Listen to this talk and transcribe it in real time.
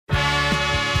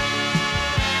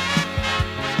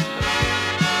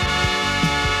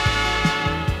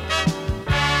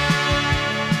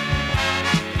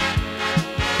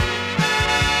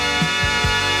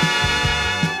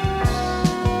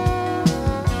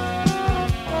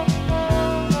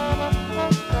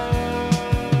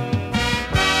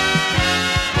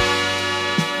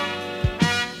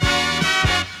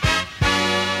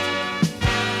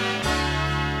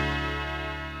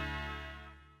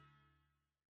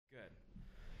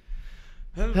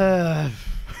You want to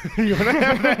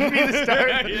have that be the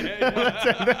start? Yeah. Let's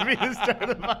have that be the start of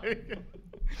the podcast.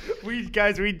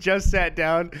 We just sat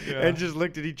down and just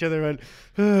looked at each other and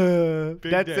went,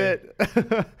 that's day.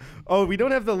 it. Oh, we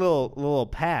don't have the little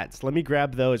pats. Let me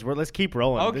grab those. Let's keep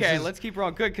rolling. Okay, let's keep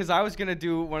rolling. Good, because I was going to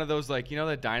do one of those, like, you know,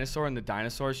 the dinosaur in the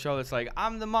dinosaur show that's like,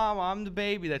 I'm the mom, I'm the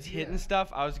baby, that's hitting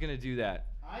stuff. I was going to do that.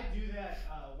 I do that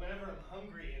whenever I'm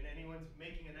hungry and anyone's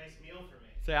making a nice meal for me.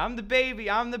 Say, I'm the baby,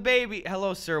 I'm the baby.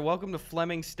 Hello, sir. Welcome to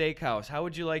Fleming Steakhouse. How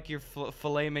would you like your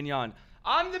filet mignon?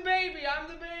 I'm the baby, I'm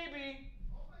the baby.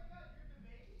 Oh my God, you're the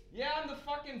baby? Yeah, I'm the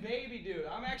fucking baby, dude.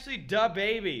 I'm actually da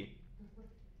baby.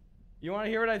 You want to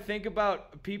hear what I think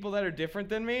about people that are different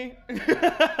than me?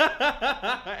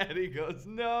 Eddie goes,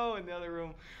 no, in the other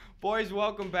room. Boys,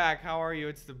 welcome back. How are you?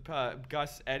 It's the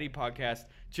Gus Eddy podcast.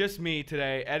 Just me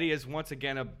today. Eddie has once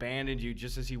again abandoned you,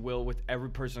 just as he will with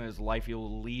every person in his life. He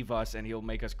will leave us, and he'll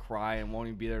make us cry and won't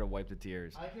even be there to wipe the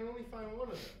tears. I can only find one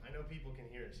of them. I know people can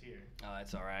hear us here. Oh,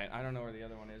 that's all right. I don't know where the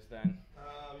other one is then.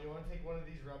 You want to take one of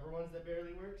these rubber ones that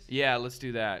barely works? Yeah, let's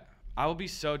do that. I will be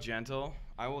so gentle.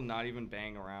 I will not even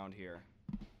bang around here.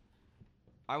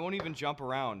 I won't even jump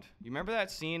around. You remember that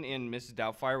scene in Mrs.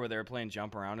 Doubtfire where they were playing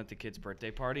jump around at the kid's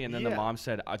birthday party, and then the mom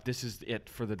said, "This is it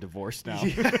for the divorce now."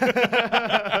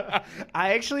 I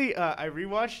actually I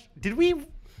rewatched. Did we?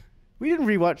 We didn't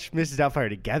rewatch Mrs. Doubtfire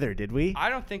together, did we? I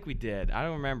don't think we did. I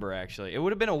don't remember actually. It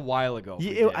would have been a while ago. if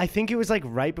we Yeah, did. I think it was like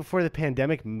right before the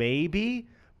pandemic, maybe.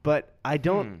 But I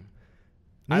don't.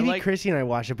 Maybe Chrissy and I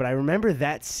watched it, but I remember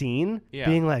that scene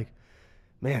being like,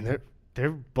 "Man,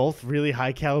 they're both really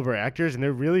high caliber actors, and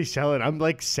they're really selling. I'm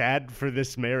like sad for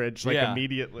this marriage, like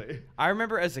immediately." I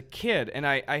remember as a kid, and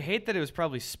I hate that it was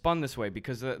probably spun this way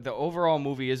because the overall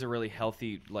movie is a really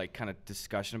healthy like kind of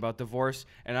discussion about divorce,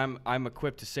 and I'm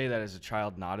equipped to say that as a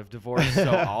child not of divorce, so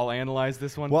I'll analyze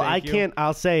this one. Well, Thank you.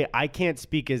 I'll say I can't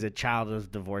speak as a child of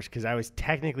divorce because I was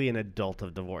technically an adult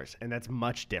of divorce, and that's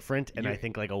much different, and I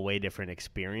think like a way different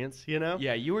experience, you know?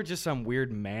 Yeah, you were just some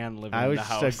weird man living I in was the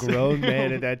house. just a grown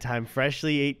man at that time,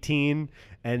 freshly 18,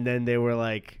 and then they were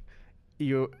like,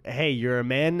 you're a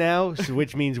man now, so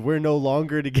which means we're no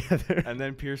longer together. And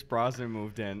then Pierce Brosnan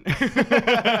moved in.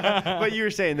 But you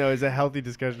were saying, though, is a healthy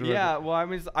discussion about Yeah, well,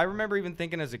 I remember even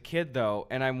thinking as a kid, though,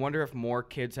 and I wonder if more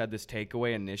kids had this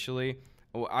takeaway initially.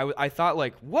 I thought,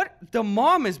 like, what? The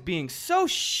mom is being so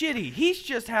shitty. He's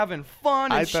just having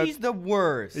fun, and she's the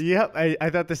worst. Yep,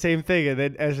 I thought the same thing. And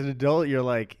then as an adult, you're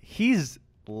like, he's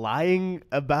lying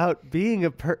about being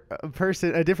a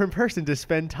different person to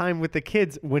spend time with the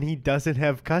kids when he doesn't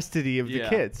have custody of the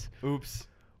kids. Oops.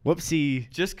 Whoopsie.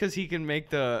 Just because he can make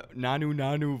the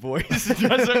nanu voice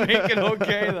doesn't make it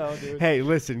okay, though, dude. Hey,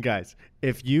 listen, guys.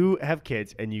 If you have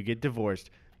kids and you get divorced,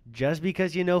 just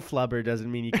because you know flubber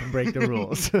doesn't mean you can break the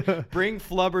rules. Bring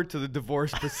flubber to the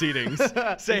divorce proceedings.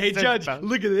 Say, hey, judge,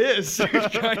 look at this.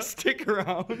 Guys, stick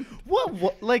around.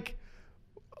 What? Like,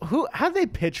 how'd they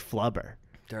pitch flubber?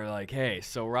 They're like, hey,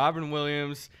 so Robin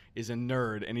Williams is a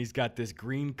nerd, and he's got this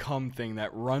green cum thing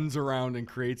that runs around and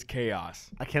creates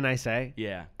chaos. Can I say?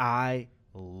 Yeah. I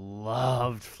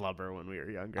loved Flubber when we were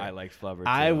younger. I liked Flubber,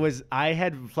 too. I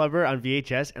had Flubber on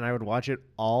VHS, and I would watch it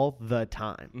all the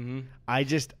time. Mm-hmm.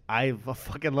 I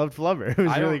fucking loved Flubber. It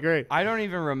was really great. I don't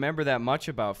even remember that much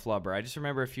about Flubber. I just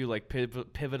remember a few, like,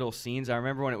 pivotal scenes. I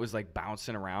remember when it was, like,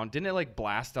 bouncing around. Didn't it, like,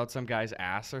 blast out some guy's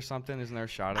ass or something? Isn't there a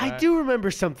shot of that? I do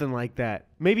remember something like that.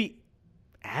 Maybe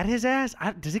at his ass?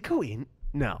 Does it go in?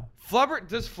 No.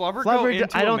 Does Flubber go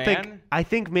into I don't a man? think. I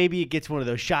think maybe it gets one of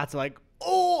those shots like,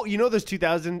 oh, you know those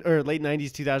 2000 or late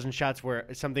 90s 2000 shots where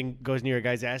something goes near a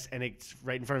guy's ass and it's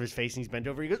right in front of his face and he's bent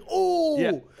over. He goes, oh.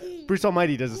 Yeah. Bruce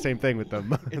Almighty does the same thing with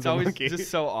them. It's always just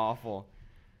so awful.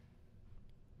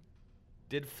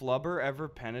 Did Flubber ever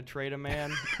penetrate a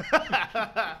man?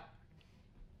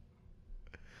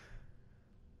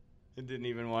 It didn't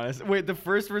even want to. Wait, the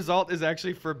first result is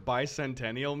actually for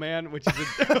Bicentennial Man, which is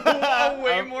a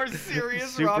way more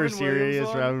serious super serious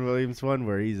Robin Williams one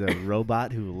where he's a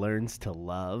robot who learns to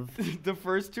love. The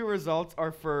first two results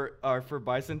are for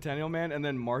Bicentennial Man and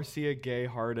then Marcia Gay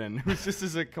Harden, who just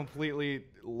is a completely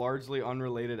largely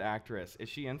unrelated actress. Is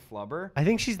she in Flubber? I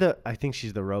think she's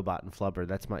the robot in Flubber.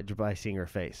 That's by seeing her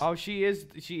face. Oh, she is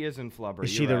in Flubber. Is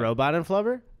she the robot in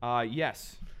Flubber?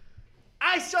 Yes.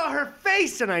 I saw her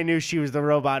face and I knew she was the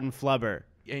robot in Flubber.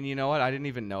 And you know what? I didn't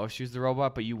even know if she was the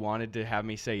robot, but you wanted to have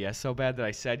me say yes so bad that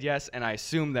I said yes, and I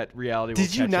assumed that reality will catch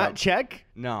up. Did you not check?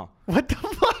 No. What the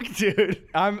fuck, dude?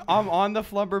 I'm on the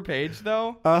Flubber page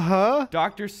though.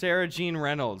 Dr. Sarah Jean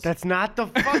Reynolds. That's not the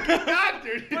fucking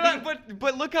doctor.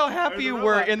 But look how happy you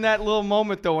were in that little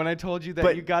moment though when I told you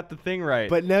that you got the thing right.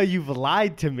 But now you've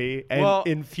lied to me, and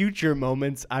in future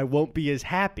moments I won't be as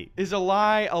happy. Is a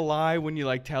lie when you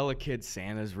like tell a kid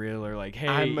Santa's real or like, hey,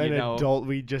 I'm an adult.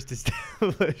 We just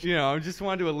established. I just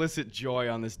wanted to elicit joy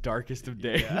on this darkest of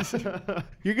days. Yeah.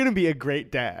 You're gonna be a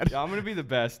great dad. Yeah, I'm gonna be the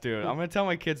best, dude. I'm gonna tell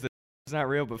my kids that it's not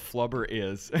real, but Flubber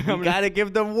is. You gotta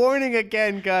give the warning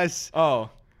again, Gus. Oh,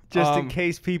 just in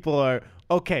case people are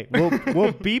okay.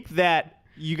 We'll beep that.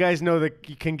 You guys know that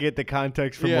you can get the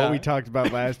context from what we talked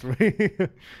about last week.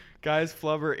 Guys,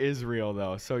 Flubber is real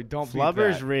though, so don't.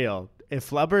 Flubber's real. If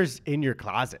Flubber's in your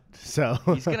closet, so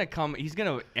he's gonna come. He's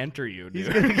gonna enter you,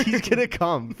 dude. He's gonna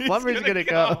come. Flubber's gonna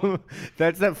come.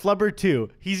 That's that Flubber 2.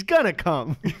 He's gonna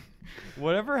come.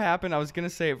 Whatever happened, I was going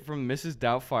to say from Mrs.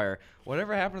 Doubtfire,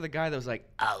 whatever happened to the guy that was like,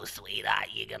 oh, sweetheart,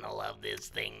 you're going to love this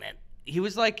thing that... He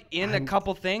was like in a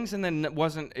couple things and then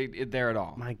wasn't there at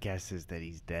all. My guess is that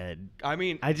he's dead. I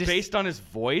mean, based on his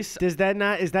voice... Is that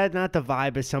not the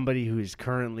vibe of somebody who is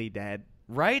currently dead?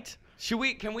 Right? Should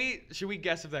we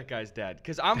guess if that guy's dead?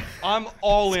 Because I'm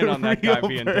all in on that guy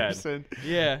being dead.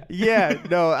 Yeah. Yeah,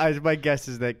 no, my guess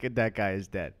is that guy is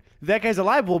dead. If that guy's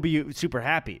alive, we'll be super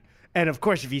happy. And, of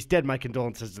course, if he's dead, my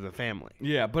condolences to the family.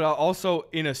 Yeah, but also,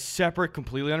 in a separate,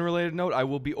 completely unrelated note, I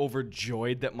will be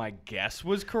overjoyed that my guess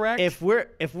was correct. If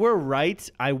we're right,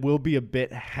 I will be a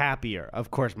bit happier. Of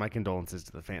course, my condolences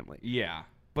to the family. Yeah,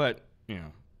 but,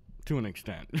 to an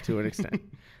extent. To an extent.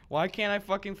 Why can't I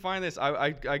fucking find this?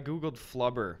 I Googled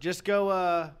Flubber. Just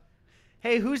go,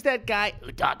 hey, who's that guy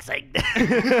who talks like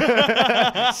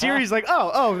that? Siri's like,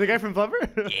 oh, the guy from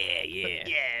Flubber? Yeah.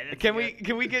 Can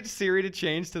we get Siri to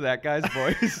change to that guy's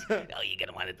voice? Oh, you're going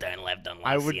to want to turn left on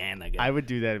La Cienega. I would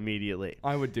do that immediately.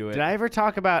 I would do it. Did I ever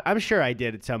talk about, I'm sure I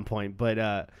did at some point, but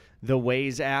the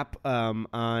Waze app on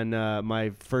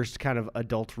my first kind of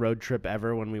adult road trip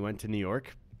ever when we went to New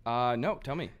York? No,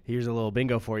 tell me. Here's a little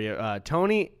bingo for you.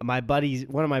 Tony,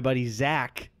 one of my buddies,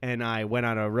 Zach, and I went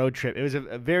on a road trip. It was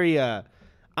a very,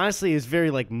 honestly, it was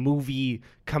very like movie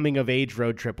coming of age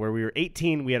road trip where we were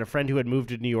 18. We had a friend who had moved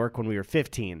to New York when we were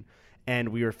 15. And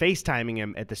we were FaceTiming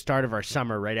him at the start of our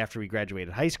summer right after we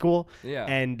graduated high school. Yeah.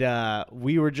 And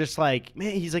we were just like,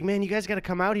 he's like, man, you guys got to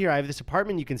come out here. I have this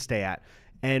apartment you can stay at.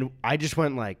 And I just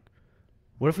went like,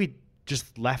 what if we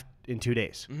just left in 2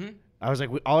 days? Mm-hmm. I was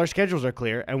like, all our schedules are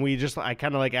clear, and I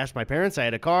kind of like asked my parents. I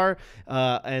had a car,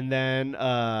 and then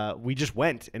we just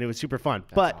went, and it was super fun.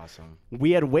 That's awesome.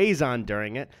 We had Waze on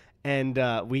during it, and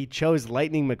we chose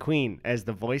Lightning McQueen as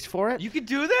the voice for it. You could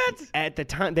do that? At the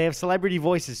time, they have celebrity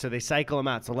voices, so they cycle them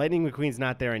out. So Lightning McQueen's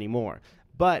not there anymore.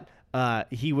 But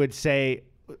he would say,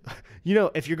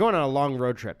 if you're going on a long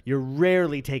road trip, you're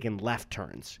rarely taking left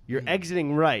turns. You're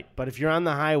exiting right, but if you're on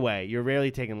the highway, you're rarely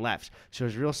taking lefts. So it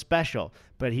was real special.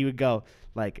 But he would go,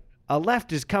 like, a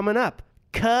left is coming up.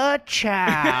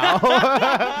 Ka-chow.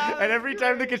 And every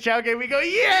time the ka-chow came, we go,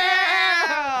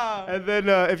 yeah! And then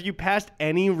if you passed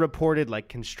any reported, like,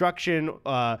 construction,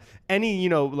 any,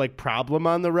 like, problem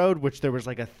on the road, which there was,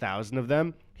 like, 1,000 of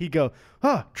them, he'd go,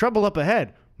 trouble up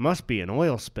ahead. Must be an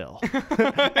oil spill.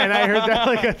 And I heard that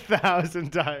like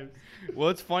 1,000 times. Well,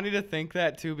 it's funny to think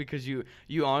that, too, because you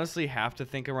honestly have to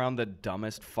think around the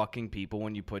dumbest fucking people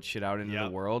when you put shit out into the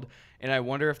world. And I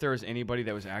wonder if there was anybody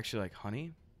that was actually like,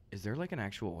 honey, is there like an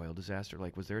actual oil disaster?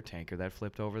 Like, was there a tanker that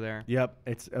flipped over there? Yep.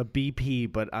 It's a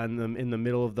BP, but in the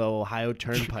middle of the Ohio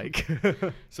Turnpike.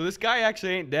 So this guy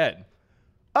actually ain't dead.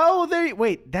 Oh,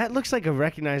 wait, that looks like a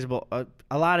recognizable...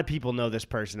 a lot of people know this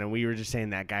person, and we were just saying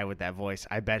that guy with that voice.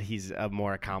 I bet he's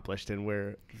more accomplished than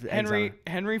we're...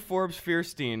 Henry Forbes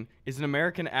Fierstein is an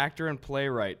American actor and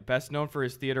playwright, best known for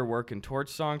his theater work in Torch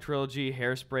Song Trilogy,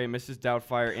 Hairspray, Mrs.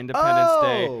 Doubtfire, Independence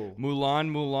Day,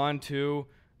 Mulan 2.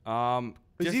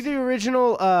 Is he the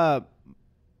original... I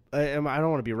don't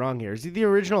want to be wrong here. Is he the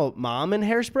original mom in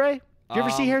Hairspray? Did you ever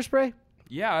see Hairspray?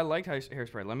 Yeah, I liked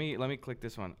Hairspray. Let me click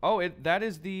this one.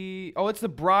 It's the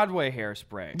Broadway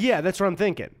Hairspray. Yeah, that's what I'm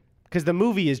thinking. Because the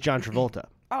movie is John Travolta.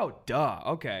 Oh, duh.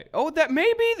 Okay. Oh, that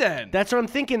may be then. That's what I'm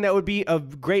thinking. That would be a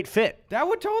great fit. That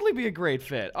would totally be a great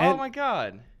fit. Oh my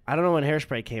God. I don't know when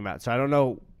Hairspray came out, so I don't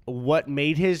know what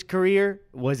made his career.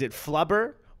 Was it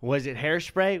Flubber? Was it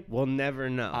Hairspray? We'll never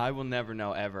know. I will never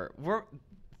know ever.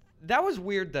 That was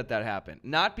weird that happened.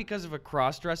 Not because of a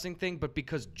cross-dressing thing, but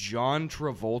because John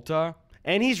Travolta...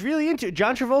 And he's really into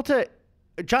John Travolta.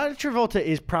 John Travolta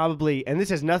is probably, and this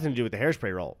has nothing to do with the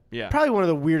Hairspray role, Yeah. Probably one of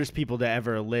the weirdest people to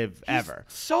ever live ever.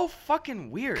 So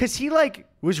fucking weird. Because he like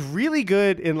was really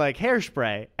good in like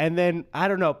Hairspray, and then I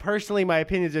don't know. Personally, my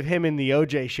opinions of him in the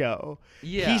OJ show.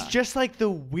 Yeah. He's just like the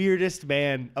weirdest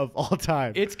man of all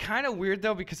time. It's kind of weird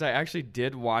though, because I actually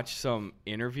did watch some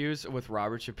interviews with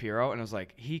Robert Shapiro, and I was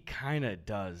like, he kind of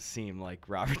does seem like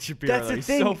Robert Shapiro. That's the He's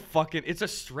thing. So fucking. It's a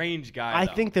strange guy. I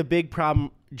though. think the big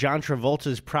problem, John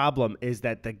Travolta's problem, is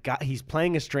that the guy he's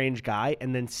playing a strange guy,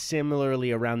 and then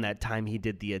similarly around that time he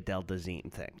did the Adele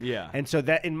Dazeem thing. Yeah. And so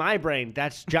that in my brain,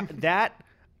 that's that.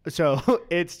 So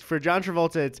it's for John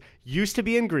Travolta. It's used to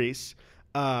be in Grease.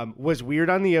 Was weird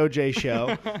on the OJ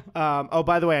show. Oh,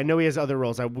 by the way, I know he has other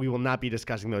roles. We will not be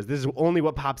discussing those. This is only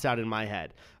what pops out in my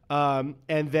head. And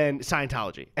then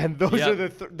Scientology, and those are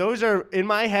those are in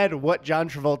my head what John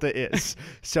Travolta is.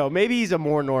 So maybe he's a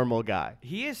more normal guy.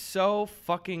 He is so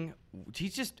fucking.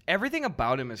 He's just everything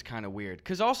about him is kind of weird.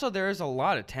 Because also there is a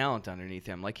lot of talent underneath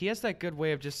him. Like he has that good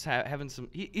way of just having some.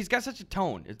 He's got such a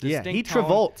tone. A Yeah, he tone.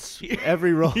 Travolts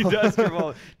every role. He does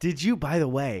Travolta. Did you, by the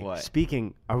way? What?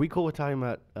 Speaking, are we cool with talking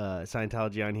about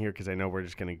Scientology on here? Because I know we're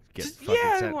just gonna get Just- fucking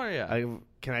yeah, I set. wanna- yeah.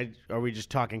 Can I? Are we just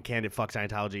talking candid? Fuck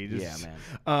Scientology. Just,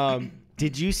 Yeah, man.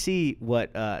 Did you see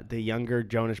what the younger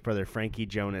Jonas brother Frankie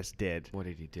Jonas did? What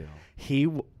did he do?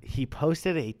 He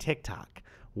posted a TikTok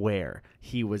where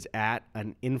he was at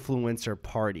an influencer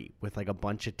party with like a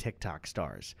bunch of TikTok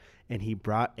stars, and he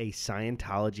brought a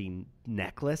Scientology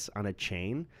necklace on a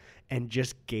chain and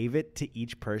just gave it to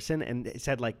each person, and it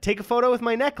said like, take a photo with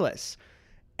my necklace.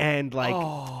 And like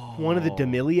one of the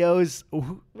D'Amelios,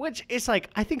 which is like,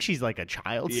 I think she's like a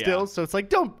child still, so it's like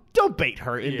don't bait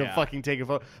her into fucking taking a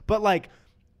photo. But like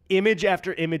image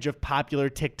after image of popular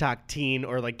TikTok teen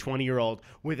or like 20-year-old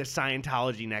with a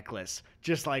Scientology necklace,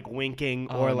 just like winking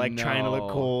or like trying to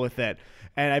look cool with it.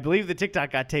 And I believe the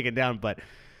TikTok got taken down, but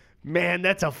man,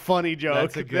 that's a funny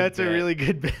joke. That's a really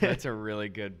good bit. That's a really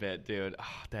good bit, dude.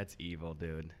 Oh, that's evil,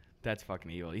 dude. That's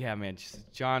fucking evil. Yeah, man.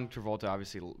 John Travolta,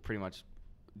 obviously, pretty much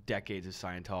decades of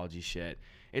Scientology shit.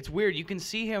 It's weird. You can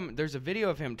see him. There's a video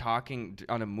of him talking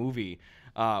on a movie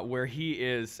where he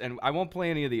is, and I won't play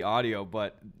any of the audio,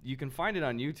 but you can find it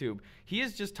on YouTube. He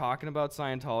is just talking about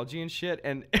Scientology and shit.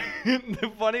 And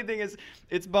the funny thing is,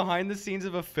 it's behind the scenes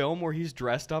of a film where he's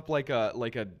dressed up like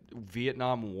a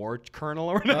Vietnam War colonel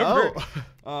or whatever.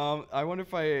 Oh. I wonder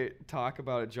if I talk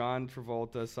about it. John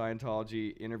Travolta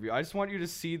Scientology interview. I just want you to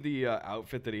see the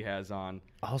outfit that he has on.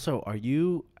 Also, are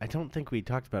you? I don't think we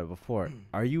talked about it before.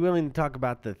 Are you willing to talk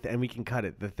about and we can cut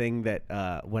it, the thing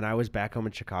that when I was back home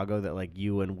in Chicago that like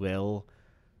you and Will,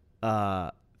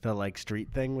 the like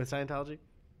street thing with Scientology?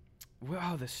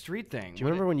 Wow, the street thing. Do you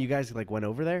remember when you guys like went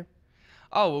over there?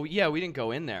 Oh, well, yeah, we didn't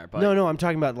go in there. But No, I'm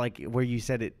talking about like where you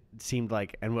said it seemed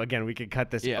like, and again, we could cut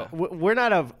this. Yeah. We're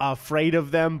not afraid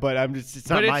of them, but it's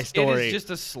not my story. It is just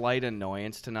a slight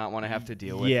annoyance to not want to have to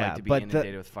deal with, like to be but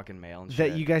inundated with fucking mail and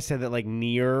shit. That you guys said that like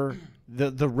near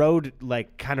the road,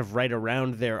 like kind of right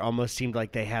around there, almost seemed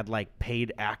like they had like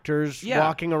paid actors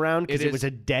walking around because it was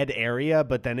a dead area,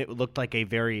 but then it looked like a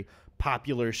very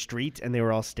popular street, and they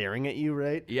were all staring at you,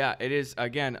 right? Yeah, it is.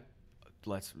 Again,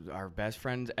 our best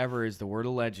friend ever is the word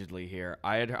allegedly here.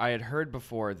 I had heard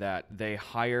before that they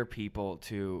hire people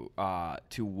to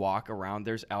walk around.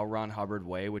 There's L. Ron Hubbard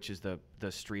Way, which is the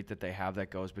street that they have that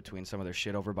goes between some of their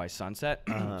shit over by Sunset.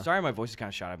 Sorry, my voice is kind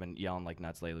of shot. I've been yelling like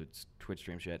nuts lately. It's Twitch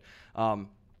stream shit. I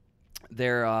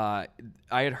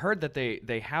had heard that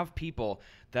they have people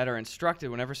that are instructed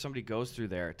whenever somebody goes through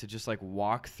there to just like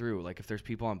walk through, like if there's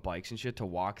people on bikes and shit, to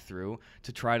walk through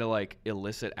to try to like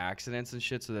elicit accidents and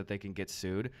shit so that they can get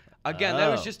sued. Again, that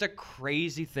was just a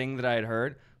crazy thing that I had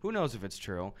heard. Who knows if it's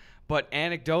true? But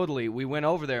anecdotally, we went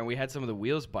over there and we had some of the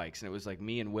Wheels bikes, and it was like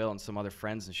me and Will and some other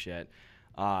friends and shit.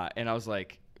 And I was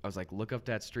like, look up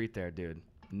that street there, dude.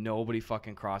 Nobody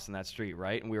fucking crossing that street,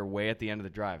 right? And we were way at the end of the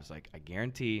drive. It's like, I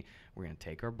guarantee we're going to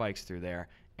take our bikes through there,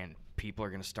 and people are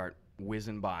going to start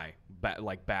whizzing by,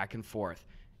 like back and forth.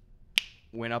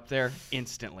 Went up there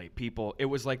instantly. People, it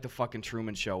was like the fucking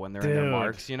Truman Show when they're in their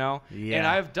marks, you know? Yeah. And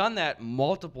I've done that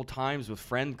multiple times with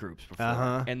friend groups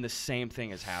before, and the same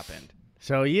thing has happened.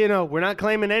 So, we're not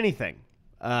claiming anything.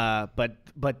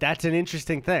 But that's an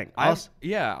interesting thing. I'm sorry,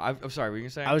 what were you going to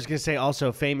say? I was going to say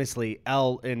also famously,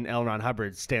 L in L. Ron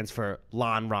Hubbard stands for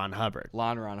Lon Ron Hubbard.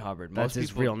 Lon Ron Hubbard. That's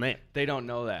his real name. They don't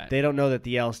know that. They don't know that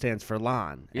the L stands for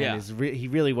Lon. Yeah. And he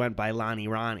really went by Lonnie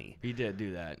Ronnie. He did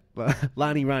do that.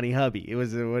 Lonnie Ronnie Hubby. It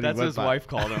was what That's he went what his by. wife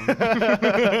called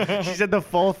him. She said the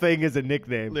full thing is a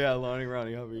nickname. Yeah, Lonnie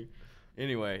Ronnie Hubby.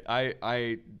 Anyway,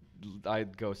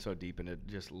 I'd go so deep into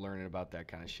just learning about that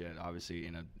kind of shit. Obviously,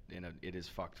 in a it is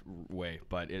fucked way,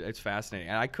 but it's fascinating.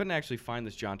 And I couldn't actually find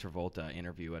this John Travolta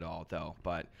interview at all, though.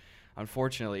 But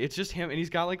unfortunately, it's just him, and he's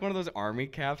got like one of those army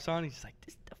caps on. He's like,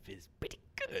 this stuff is pretty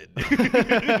good.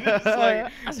 It's like,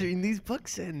 I was reading these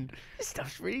books, and this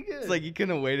stuff's pretty good. It's like you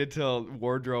couldn't have waited till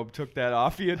wardrobe took that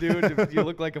off you, dude. You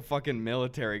look like a fucking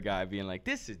military guy being like,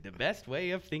 this is the best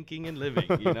way of thinking and living,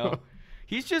 you know?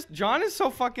 John is so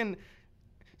fucking,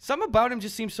 something about him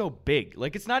just seems so big.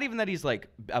 Like, it's not even that he's like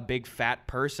a big fat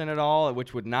person at all,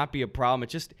 which would not be a problem.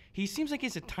 It's just, he seems like he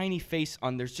has a tiny face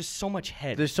there's just so much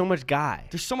head. There's so much guy.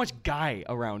 There's so much guy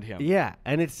around him. Yeah,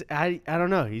 and it's, I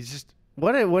don't know. He's just,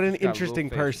 what an interesting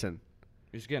person.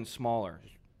 He's getting smaller.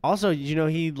 Also, you know,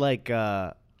 he like he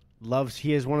lives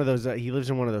in one of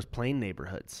those plain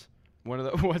neighborhoods.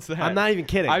 What's that? I'm not even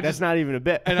kidding. That's not even a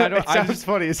bit. And I don't. It sounds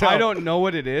funny as hell. I don't know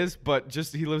what it is, but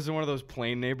just he lives in one of those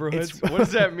plain neighborhoods. What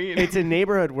does that mean? It's a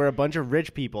neighborhood where a bunch of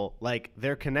rich people, like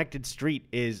their connected street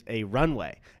is a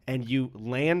runway, and you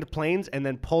land planes and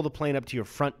then pull the plane up to your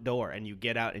front door, and you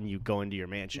get out and you go into your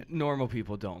mansion. Normal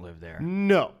people don't live there.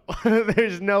 No,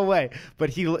 there's no way. But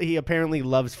he apparently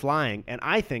loves flying, and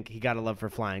I think he got a love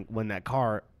for flying when that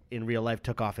car in real life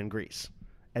took off in Greece.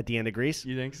 At the end of Greece.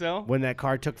 You think so? When that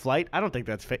car took flight? I don't think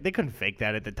that's fake. They couldn't fake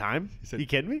that at the time. You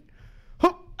kidding me?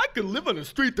 Huh, I could live on a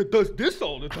street that does this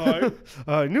all the time.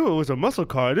 I knew it was a muscle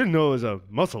car. I didn't know it was a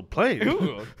muscle plane.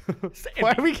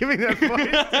 Why are we giving that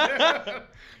voice?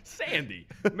 Sandy,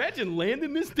 imagine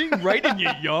landing this thing right in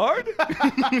your yard.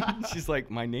 She's like,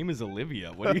 my name is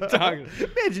Olivia. What are you talking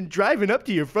about? Imagine driving up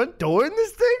to your front door in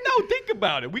this thing. No, think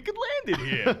about it. We could land it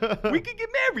here. We could get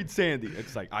married, Sandy.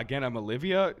 It's like, again, I'm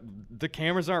Olivia. The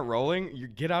cameras aren't rolling. You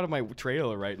get out of my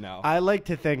trailer right now. I like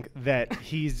to think that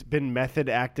he's been method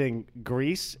acting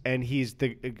Grease, and he's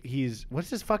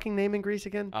what's his fucking name in Grease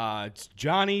again? It's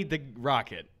Johnny the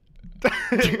Rocket.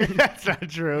 That's not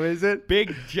true, is it?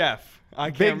 Big Jeff. I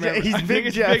can't remember. He's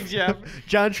Big Jeff. Big Jeff.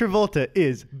 John Travolta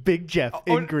is Big Jeff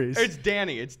in Grease. It's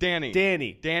Danny.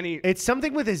 Danny. It's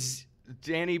something with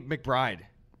Danny McBride.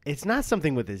 It's not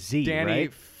something with a Z, Danny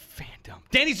right? Phantom.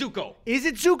 Danny Zuko. Is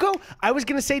it Zuko? I was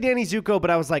gonna say Danny Zuko,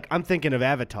 but I was like, I'm thinking of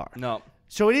Avatar. No.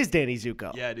 So it is Danny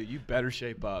Zuko. Yeah, dude. You better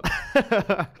shape up.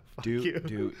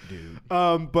 Dude.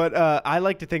 But I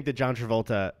like to think that John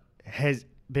Travolta has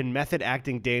been method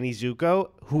acting Danny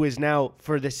Zuko, who is now,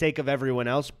 for the sake of everyone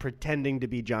else, pretending to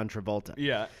be John Travolta.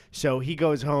 Yeah. So he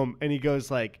goes home and he goes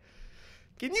like,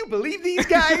 can you believe these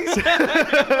guys?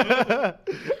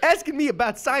 Asking me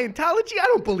about Scientology? I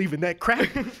don't believe in that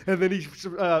crap. And then he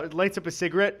lights up a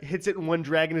cigarette, hits it in one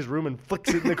drag in his room, and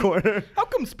flicks it in the corner. How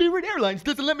come Spirit Airlines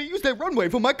doesn't let me use that runway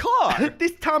for my car?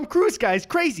 This Tom Cruise guy's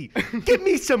crazy. Give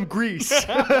me some grease.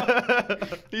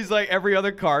 He's like every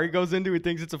other car he goes into, he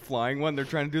thinks it's a flying one. They're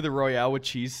trying to do the Royale with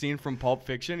cheese scene from Pulp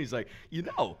Fiction. He's like,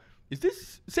 is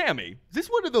this, Sammy, is this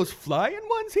one of those flying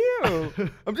ones here?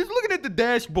 I'm just looking at the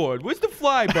dashboard. Where's the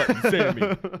fly button,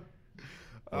 Sammy?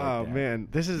 Oh, man.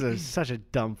 This is such a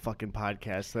dumb fucking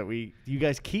podcast that you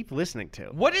guys keep listening to.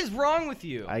 What is wrong with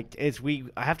you? I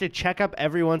have to check up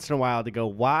every once in a while to go,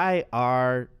 why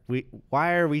are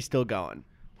we still going?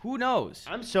 Who knows?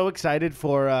 I'm so excited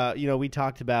for, we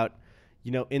talked about,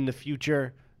 in the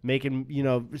future, making,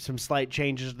 some slight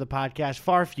changes to the podcast,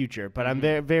 far future, but I'm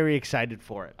very, very excited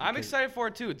for it. I'm excited for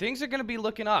it too. Things are going to be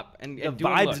looking up, and the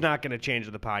vibe's not going to change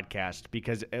the podcast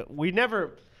because we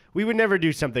would never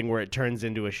do something where it turns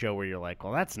into a show where you're like,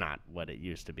 well, that's not what it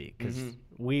used to be. Because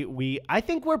I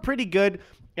think we're pretty good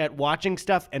at watching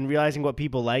stuff and realizing what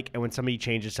people like, and when somebody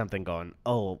changes something, going,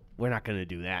 oh, we're not going to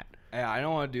do that. Yeah, I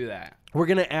don't want to do that. We're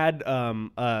going to add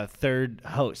a third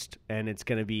host, and it's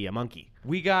going to be a monkey.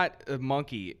 We got a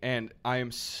monkey, and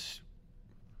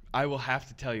I will have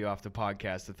to tell you off the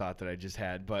podcast the thought that I just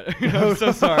had, but I'm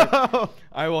so sorry.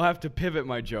 I will have to pivot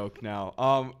my joke now.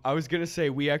 I was going to say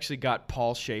we actually got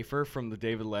Paul Schaefer from the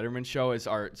David Letterman show as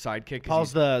our sidekick.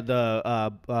 Paul's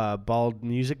the bald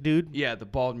music dude? Yeah, the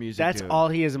bald music dude. That's dude. all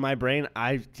he is in my brain.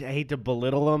 I hate to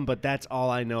belittle him, but that's all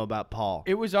I know about Paul.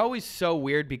 It was always so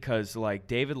weird because like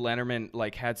David Letterman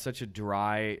like had such a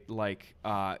dry, like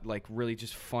really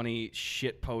just funny,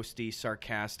 shitposty,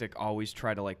 sarcastic, always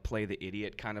try to like play the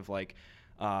idiot kind of like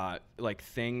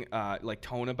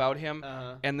tone about him.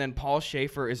 And then Paul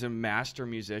Schaefer is a master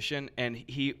musician, and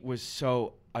he was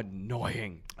so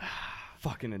annoying.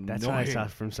 Fucking annoying. That's what I saw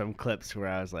from some clips where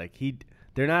I was like,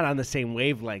 they're not on the same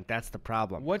wavelength. That's the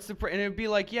problem. And it'd be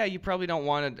like, yeah, you probably don't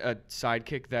want a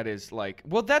sidekick that is like,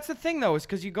 well, that's the thing though, is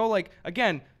because you go like,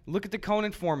 again, look at the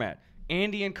Conan format.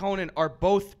 Andy and Conan are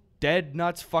both dead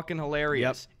nuts fucking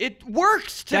hilarious. Yep. It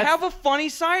works to have a funny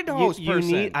side host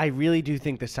person. I really do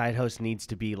think the side host needs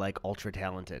to be like ultra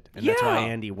talented, and that's why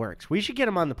Andy works. We should get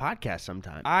him on the podcast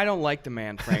sometime. I don't like the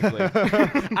man, frankly.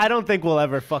 I don't think we'll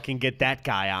ever fucking get that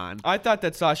guy on. I thought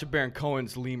that Sacha Baron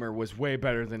Cohen's lemur was way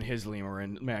better than his lemur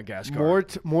in Madagascar.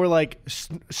 More like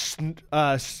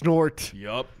snort.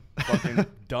 Yup. Fucking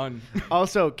done.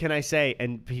 Also, can I say,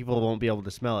 and people won't be able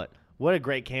to smell it, what a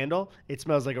great candle. It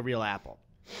smells like a real apple.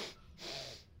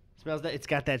 Smells that it's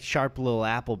got that sharp little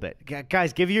apple bit.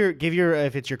 Guys, give your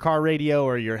if it's your car radio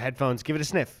or your headphones, give it a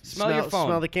sniff. Smell your phone.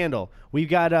 Smell the candle. We've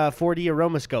got 4D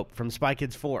Aromascope from Spy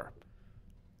Kids 4.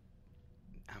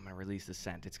 I'm gonna release the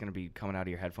scent. It's gonna be coming out of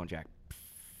your headphone jack.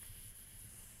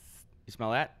 You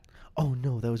smell that? Oh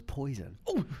no, that was poison.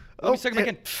 Oh, let me suck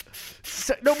again.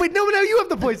 No, wait, no, now you have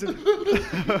the poison.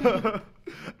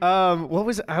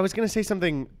 I was gonna say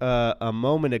something a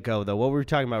moment ago though. What were we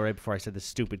talking about right before I said the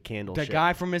stupid candle shit? The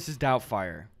guy from Mrs.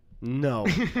 Doubtfire. No.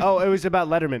 Oh, it was about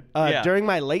Letterman. During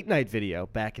my late night video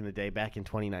back in the day, back in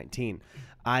 2019,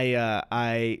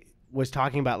 I was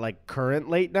talking about like current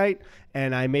late night,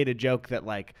 and I made a joke that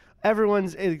like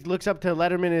it looks up to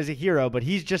Letterman as a hero, but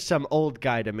he's just some old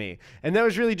guy to me. And that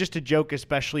was really just a joke,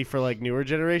 especially for like newer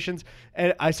generations.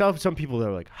 And I saw some people that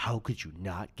were like, how could you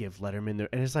not give Letterman there?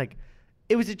 And it's like,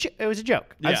 it was a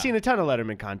joke. Yeah. I've seen a ton of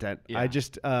Letterman content. Yeah. It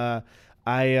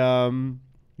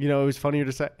was funnier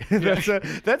to say.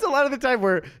 That's a lot of the time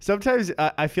where sometimes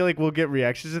I feel like we'll get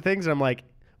reactions to things and I'm like,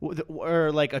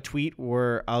 or like a tweet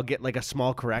where I'll get like a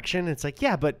small correction. It's like,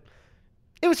 yeah, but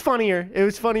it was funnier. It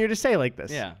was funnier to say like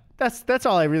this. Yeah. That's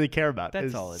all I really care about.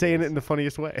 That's all. Saying it in the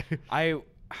funniest way.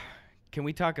 Can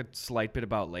we talk a slight bit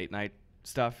about late night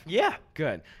stuff? Yeah.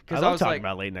 Good. Because I was talking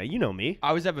about late night. You know me. I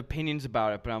always have opinions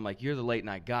about it, but I'm like, you're the late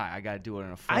night guy. I got to do it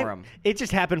in a forum. It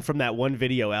just happened from that one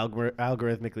video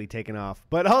algorithmically taken off.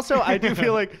 But also, I do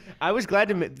feel like I was glad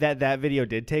that video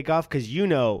did take off because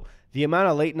the amount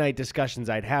of late night discussions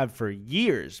I'd have for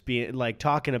years being like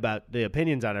talking about the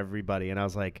opinions on everybody, and I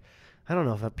was like, I don't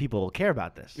know if people will care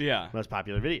about this. Yeah. Most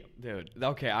popular video. Dude.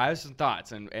 Okay, I have some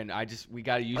thoughts, and we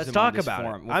got to use them on this forum. Let's talk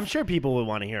about it. I'm sure people would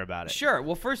want to hear about it. Sure.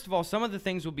 Well, first of all, some of the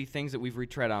things will be things that we've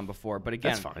retread on before. But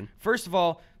again, that's fine. First of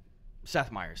all,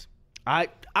 Seth Meyers. I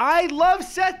love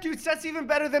Seth, dude. Seth's even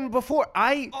better than before.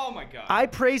 Oh, my God. I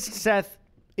praised Seth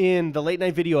in the late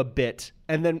night video a bit,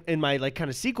 and then in my like kind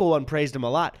of sequel one praised him a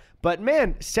lot. But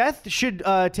man, Seth should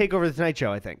take over the Tonight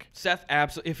Show, I think. Seth,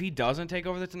 absolutely. If he doesn't take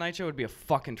over the Tonight Show, it would be a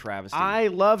fucking travesty. I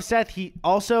love Seth. He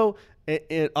also,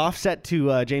 offset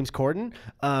to James Corden,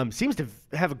 seems to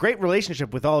have a great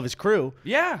relationship with all of his crew.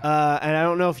 Yeah. And I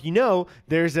don't know if you know,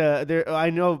 I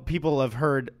know people have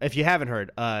heard, if you haven't heard,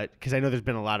 because I know there's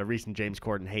been a lot of recent James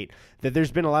Corden hate, that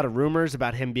there's been a lot of rumors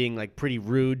about him being like pretty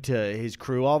rude to his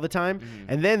crew all the time. Mm-hmm.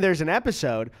 And then there's an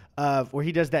episode where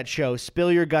he does that show,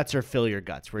 Spill Your Guts or Fill Your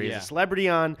Guts, where he has a celebrity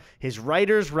on. His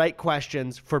writers write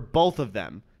questions for both of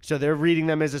them. So they're reading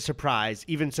them as a surprise.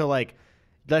 Even so, like,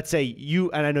 let's say you,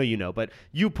 and I know you know, but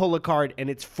you pull a card and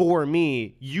it's for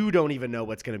me, you don't even know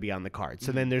what's going to be on the card.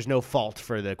 So then there's no fault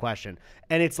for the question.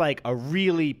 And it's like a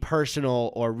really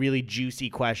personal or really juicy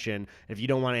question. If you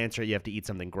don't want to answer it, you have to eat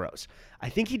something gross. I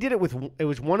think he did it it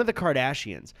was one of the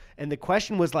Kardashians. And the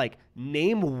question was like,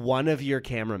 name one of your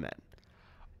cameramen.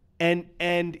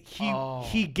 And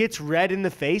he gets red in the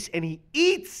face and he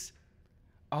eats.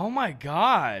 Oh my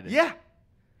God. Yeah.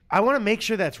 I want to make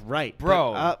sure that's right.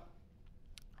 Bro. But,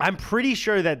 I'm pretty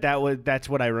sure that's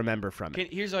what I remember from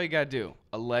it. Here's all you got to do.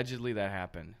 Allegedly that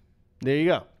happened. There you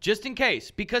go. Just in case,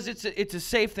 because it's a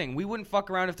safe thing. We wouldn't fuck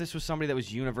around if this was somebody that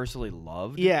was universally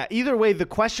loved. Yeah, either way, the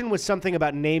question was something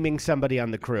about naming somebody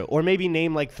on the crew. Or maybe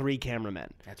name like 3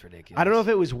 cameramen. That's ridiculous. I don't know if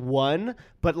it was 1,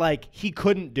 but like he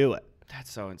couldn't do it. That's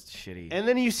so shitty. And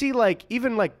then you see like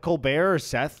even like Colbert or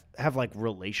Seth have like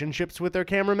relationships with their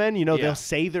cameramen. You know, they'll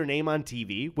say their name on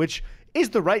TV, which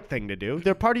is the right thing to do.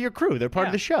 They're part of your crew. They're part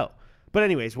of the show. But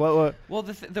anyways, what? Well,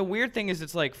 the weird thing is,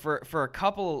 it's like for a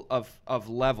couple of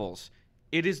levels,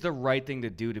 it is the right thing to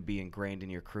do to be ingrained in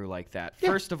your crew like that.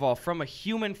 Yeah. First of all, from a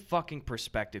human fucking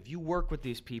perspective, you work with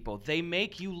these people. They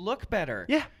make you look better.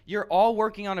 Yeah. You're all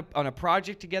working on a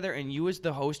project together, and you as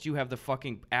the host, you have the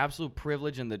fucking absolute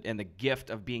privilege and the gift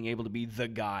of being able to be the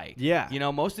guy. Yeah. You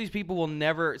know, most of these people will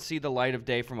never see the light of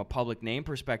day from a public name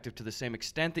perspective to the same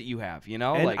extent that you have, you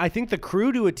know? And I think the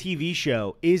crew to a TV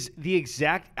show is the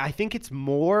exact, I think it's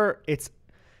more,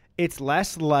 it's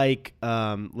less like,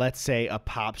 let's say, a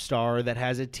pop star that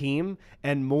has a team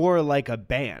and more like a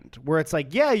band where it's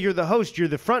like, yeah, you're the host, you're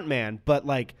the front man, but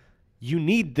like you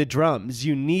need the drums,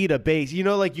 you need a bass, you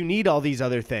know, like you need all these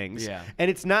other things. Yeah.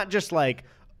 And it's not just like,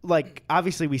 like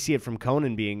obviously we see it from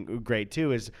Conan being great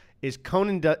too. Is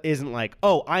Conan isn't like,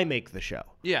 oh, I make the show.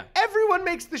 Yeah. Everyone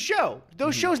makes the show.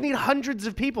 Those shows need hundreds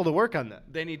of people to work on them.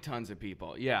 They need tons of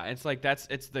people. Yeah, it's like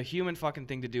it's the human fucking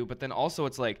thing to do. But then also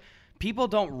it's like people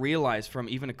don't realize from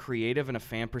even a creative and a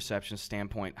fan perception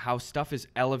standpoint how stuff is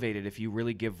elevated if you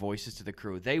really give voices to the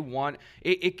crew. They want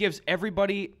it gives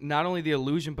everybody not only the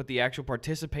illusion but the actual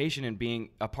participation in being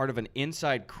a part of an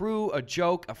inside crew, a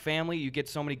joke, a family. You get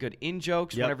so many good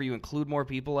in-jokes whenever you include more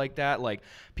people like that. Like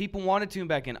people want to tune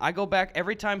back in. I go back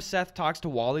every time Seth talks to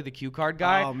Wally, the cue card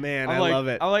guy. Oh man, I love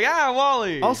it. I'm like,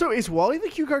 Wally. Also, is Wally the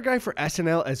cue card guy for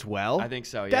SNL as well? I think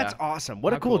so, yeah. That's awesome.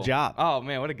 What a cool job. Oh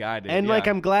man, what a guy, dude. And like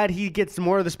I'm glad he gets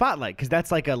more of the spotlight because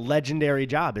that's like a legendary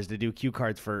job is to do cue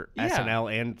cards for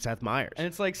SNL and Seth Meyers. And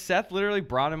it's like Seth literally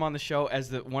brought him on the show as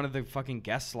one of the fucking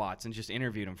guest slots and just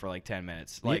interviewed him for like 10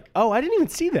 minutes. Like, oh, I didn't even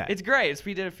see that. It's great.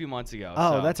 He did it a few months ago.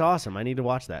 Oh, so. That's awesome. I need to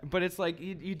watch that. But it's like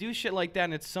you do shit like that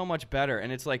and it's so much better.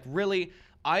 And it's like really,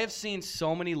 I have seen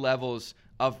so many levels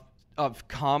of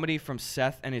comedy from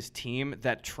Seth and his team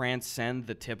that transcend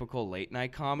the typical late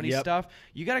night comedy stuff.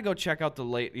 You got to go check out the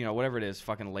whatever it is,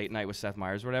 fucking late night with Seth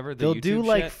Meyers, whatever. They'll YouTube do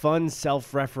like shit. fun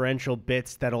self-referential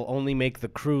bits that'll only make the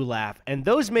crew laugh, and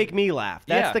those make me laugh.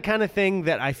 That's the kind of thing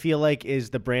that I feel like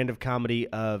is the brand of comedy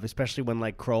of, especially when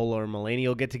like Kroll or Mulaney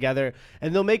will get together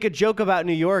and they'll make a joke about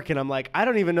New York, and I'm like, I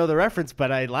don't even know the reference,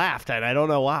 but I laughed and I don't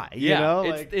know why. You know?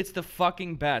 It's the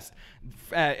fucking best.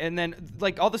 And then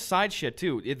like all the side shit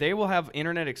too. They will have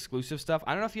internet exclusive stuff.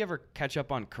 I don't know if you ever catch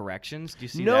up on Corrections. Do you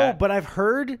see that? No, but I've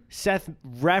heard Seth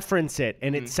reference it,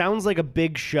 and it sounds like a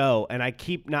big show. And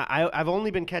I've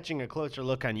only been catching a closer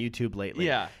look on YouTube lately.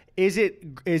 Yeah. Is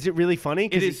it really funny?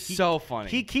 It is so funny.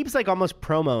 He keeps like almost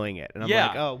promoting it, and I'm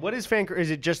like, oh, what is fan?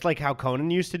 Is it just like how Conan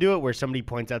used to do it, where somebody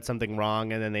points out something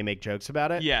wrong and then they make jokes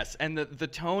about it? Yes, and the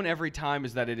tone every time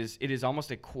is that it is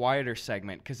almost a quieter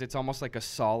segment because it's almost like a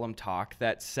solemn talk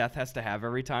that Seth has to have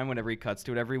every time whenever he cuts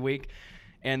to it every week.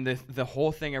 And the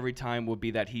whole thing every time would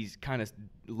be that he's kind of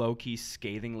low-key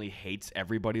scathingly hates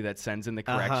everybody that sends in the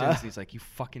corrections. And he's like, you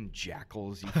fucking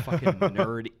jackals, you fucking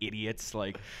nerd idiots.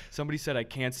 Like, somebody said I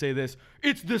can't say this.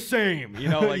 It's the same. You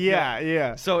know? Like,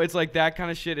 yeah. So it's like that kind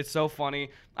of shit. It's so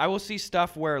funny. I will see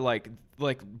stuff where like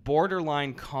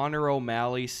borderline Connor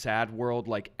O'Malley, Sad World,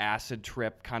 like acid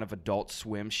trip kind of Adult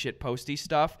Swim shit posty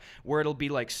stuff where it'll be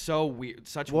like so weird,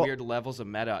 weird levels of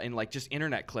meta in like just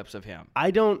internet clips of him.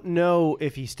 I don't know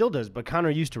if he still does, but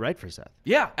Connor used to write for Seth.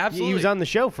 Yeah, absolutely. He was on the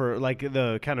show for like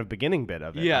the kind of beginning bit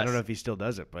of it. Yes. I don't know if he still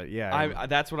does it, but yeah.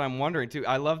 That's what I'm wondering too.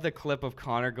 I love the clip of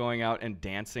Connor going out and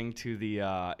dancing to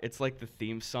the it's like the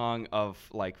theme song of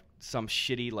like some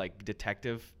shitty like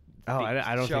detective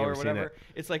I don't show think or I've whatever. seen it.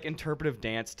 It's like interpretive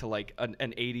dance to like an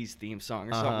 80s theme song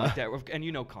or something like that. And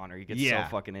you know Connor, he gets so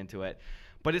fucking into it.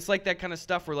 But it's like that kind of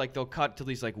stuff where like they'll cut to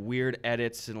these like weird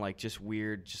edits and like just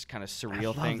weird, just kind of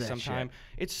surreal things sometimes.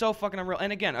 It's so fucking unreal.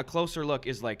 And again, a closer look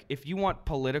is like if you want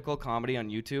political comedy on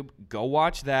YouTube, go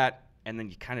watch that. And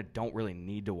then you kind of don't really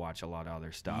need to watch a lot of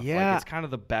other stuff. Yeah. Like it's kind of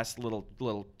the best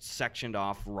little sectioned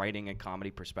off writing and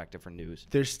comedy perspective for news.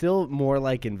 There's still more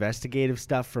like investigative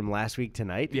stuff from last week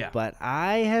tonight. Yeah. But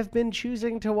I have been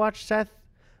choosing to watch Seth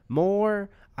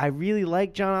more. I really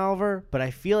like John Oliver, but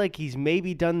I feel like he's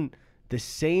maybe done the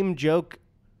same joke.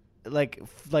 Like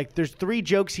there's 3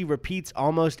 jokes he repeats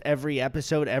almost every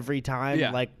episode every time.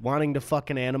 Yeah. Like wanting to fuck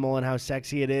an animal and how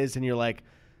sexy it is. And you're like,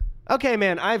 okay,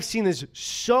 man, I've seen this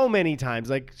so many times.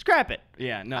 Like, scrap it.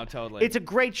 Yeah, no, totally. It's a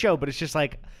great show, but it's just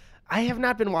like, I have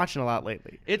not been watching a lot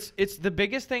lately. It's the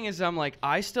biggest thing is I'm like,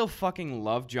 I still fucking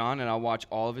love John, and I'll watch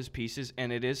all of his pieces,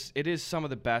 and it is some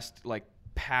of the best like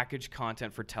packaged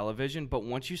content for television. But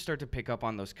once you start to pick up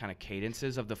on those kind of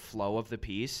cadences of the flow of the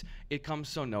piece, it comes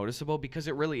so noticeable because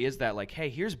it really is that like, hey,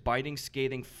 here's biting,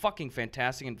 scathing, fucking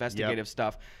fantastic investigative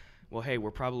stuff. Well, hey,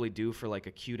 we're probably due for like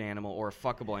a cute animal or a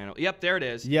fuckable animal. Yep, there it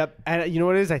is. Yep. And you know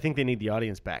what it is? I think they need the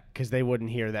audience back because they wouldn't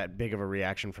hear that big of a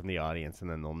reaction from the audience and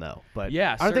then they'll know. But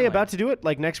yeah, aren't certainly. they about to do it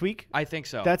like next week? I think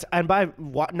so. And by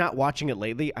not watching it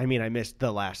lately, I mean I missed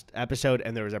the last episode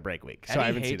and there was a break week. So Eddie I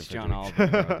haven't hates seen it. John Oliver,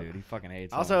 bro, dude. He fucking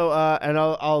hates him. Also,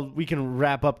 and we can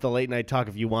wrap up the late night talk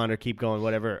if you want or keep going,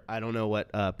 whatever. I don't know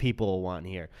what people want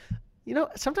here. You know,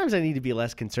 sometimes I need to be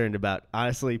less concerned about,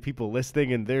 honestly, people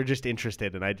listening and they're just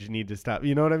interested and I just need to stop.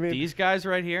 You know what I mean? These guys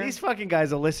right here? These fucking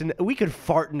guys will listen. We could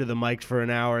fart into the mics for an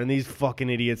hour and these fucking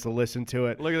idiots will listen to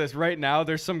it. Look at this. Right now,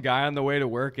 there's some guy on the way to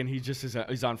work and he just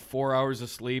he's on 4 hours of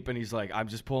sleep and he's like, I'm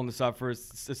just pulling this up for his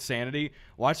sanity.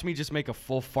 Watch me just make a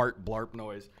full fart blarp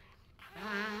noise.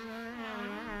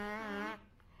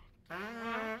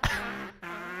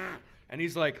 And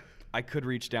he's like, I could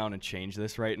reach down and change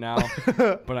this right now,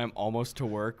 but I'm almost to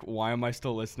work. Why am I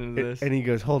still listening to this? And he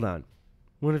goes, hold on.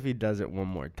 What if he does it one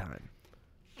more time?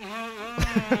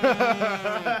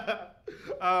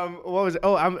 What was it?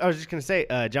 Oh, I was just going to say,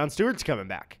 Jon Stewart's coming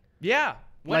back. Yeah.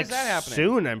 When is that happening?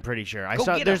 Soon, I'm pretty sure. I Go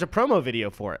saw get there's him. a promo video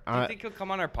for it. Do you think he'll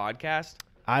come on our podcast?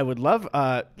 I would love.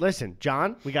 Listen,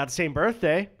 John, we got the same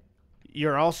birthday.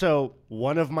 You're also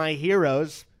one of my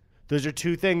heroes. Those are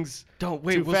two things. Don't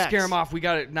wait. We'll scare him off. We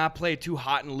got to not play it too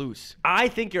hot and loose. I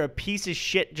think you're a piece of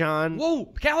shit, John. Whoa!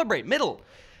 Calibrate. Middle.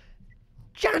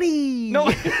 Johnny. No.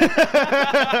 Where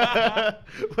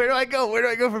do I go? Where do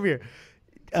I go from here?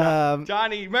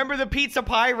 Johnny, remember the pizza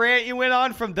pie rant you went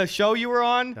on from the show you were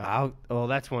on? Well,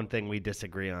 that's one thing we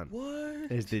disagree on.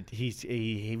 What? Is that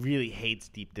he really hates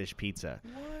deep dish pizza.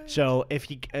 What? So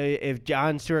if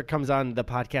Jon Stewart comes on the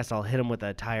podcast, I'll hit him with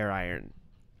a tire iron.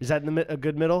 Is that a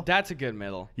good middle? That's a good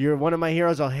middle. You're one of my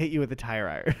heroes. I'll hit you with a tire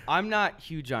iron. I'm not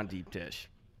huge on deep dish.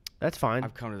 That's fine.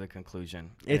 I've come to the conclusion.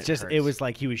 It's just it was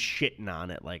like he was shitting on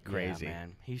it like crazy. Yeah,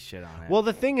 man, he shit on it. Well,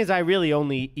 the thing is, I really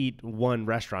only eat one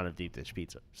restaurant of deep dish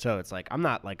pizza, so it's like I'm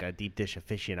not like a deep dish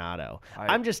aficionado.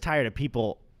 I'm just tired of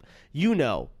people.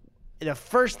 The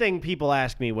first thing people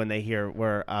ask me when they hear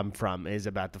where I'm from is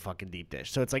about the fucking deep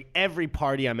dish. So it's like every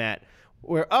party I'm at,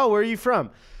 where are you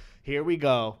from? Here we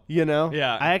go.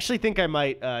 Yeah. I actually think I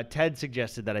might. Ted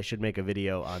suggested that I should make a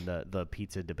video on the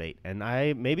pizza debate, and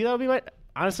maybe that'll be my.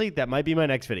 Honestly, that might be my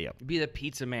next video. Be the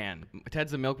pizza man.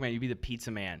 Ted's the milkman. You be the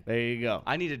pizza man. There you go.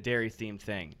 I need a dairy-themed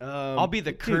thing. I'll be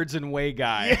the curds and whey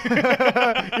guy.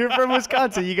 You're from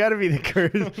Wisconsin. You got to be the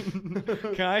curds.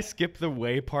 Can I skip the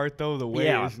whey part, though? The whey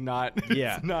is not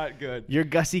it's not good. You're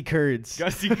Gussie Curds.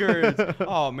 Gussie Curds.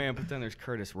 Oh, man. But then there's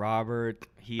Curtis Robert.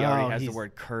 He already has the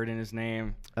word curd in his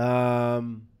name.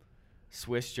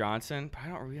 Swiss Johnson.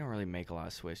 We don't really make a lot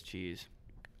of Swiss cheese.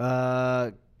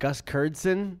 Gus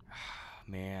Curdson.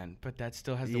 Man, but that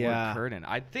still has the word curd in.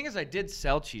 I did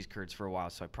sell cheese curds for a while,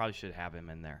 so I probably should have him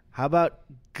in there. How about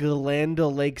Galanda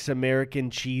Lakes American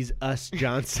Cheese Us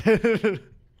Johnson?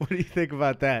 What do you think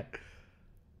about that?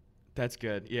 That's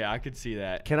good. Yeah, I could see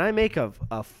that. Can I make a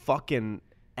fucking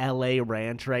LA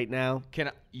rant right now?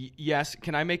 Yes.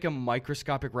 Can I make a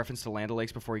microscopic reference to Land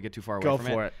O'Lakes before you get too far away from it?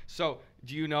 Go for it. So,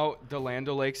 do you know the Land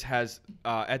O'Lakes has,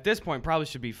 at this point, probably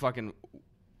should be fucking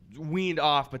weaned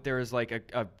off, but there is like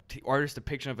a artist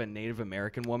depiction of a Native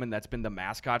American woman that's been the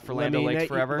mascot for Land O'Lakes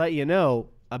forever. Let you know,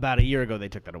 about a year ago they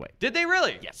took that away. Did they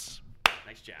really? Yes.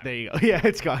 Nice job. There you go. Yeah,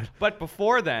 it's gone. But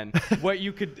before then, what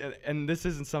you could, and this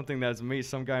isn't something that's me,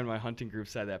 some guy in my hunting group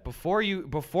said that.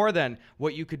 Before then,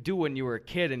 what you could do when you were a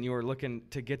kid and you were looking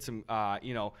to get some,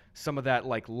 some of that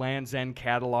like Land's End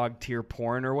catalog tier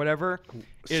porn or whatever.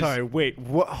 Sorry, wait.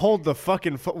 Hold the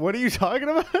fucking. What are you talking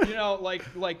about?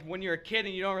 Like when you're a kid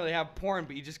and you don't really have porn,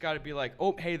 but you just got to be like,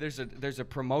 oh, hey, there's a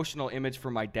promotional image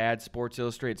for my dad's Sports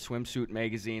Illustrated swimsuit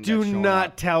magazine. Do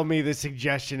not tell me the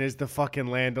suggestion is the fucking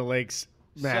Land O'Lakes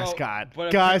mascot.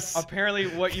 Gus, apparently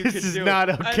what you could do. This is not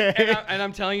okay. And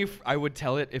I'm telling you, I would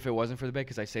tell it if it wasn't for the bit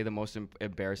because I say the most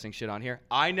embarrassing shit on here.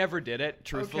 I never did it,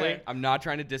 truthfully. Okay. I'm not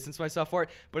trying to distance myself for it,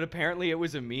 but apparently it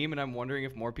was a meme, and I'm wondering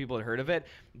if more people had heard of it.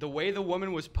 The way the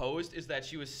woman was posed is that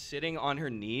she was sitting on her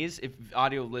knees. If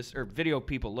audio or video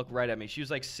people look right at me, she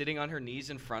was like sitting on her knees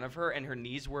in front of her, and her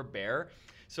knees were bare.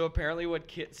 So apparently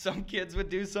what some kids would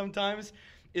do sometimes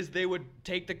is they would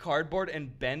take the cardboard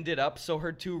and bend it up so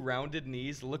her two rounded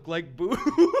knees look like boobs.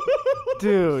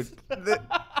 Dude,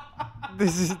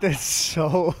 that's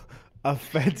so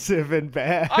offensive and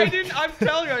bad. I'm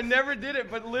telling you, I never did it,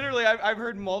 but literally I've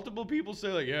heard multiple people say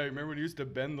like, yeah, remember when you used to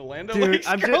bend the Land O'Lakes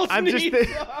girls' knees?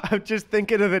 I'm just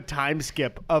thinking of the time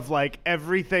skip of like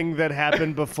everything that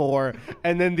happened before,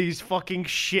 and then these fucking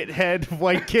shithead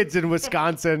white kids in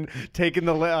Wisconsin taking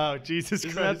oh Jesus Christ.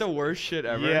 Isn't that the worst shit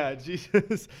ever? Yeah,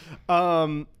 Jesus.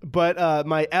 But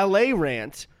my LA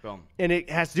rant, Boom. And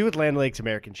it has to do with Land O'Lakes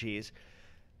American cheese.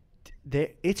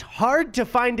 It's hard to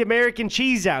find American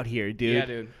cheese out here, dude. Yeah,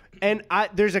 dude. And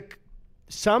there's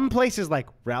some places like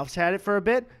Ralph's had it for a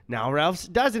bit. Now Ralph's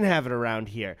doesn't have it around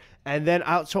here. And then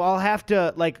I'll have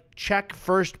to like check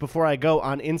first before I go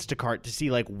on Instacart to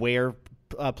see like where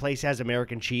a place has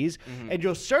American cheese. Mm-hmm. And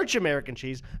you'll search American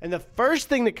cheese, and the first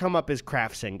thing that come up is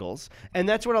Kraft Singles. And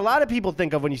that's what a lot of people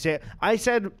think of when you say it. I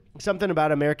said something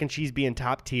about American cheese being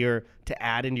top tier to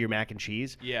add into your mac and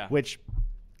cheese. Yeah. Which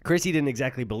Chrissy didn't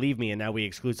exactly believe me, and now we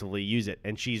exclusively use it,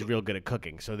 and she's real good at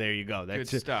cooking. So there you go.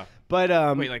 That's good stuff. But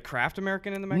wait, like Kraft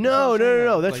American in the mac and no.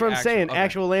 That's like what I'm saying. Okay.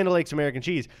 Actual Land O'Lakes American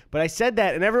cheese. But I said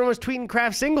that, and everyone was tweeting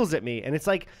Kraft Singles at me, and it's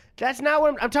like that's not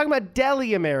what I'm talking about.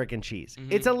 Deli American cheese.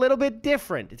 Mm-hmm. It's a little bit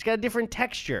different. It's got a different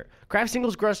texture. Kraft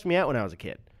Singles grossed me out when I was a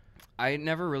kid. I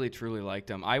never really truly liked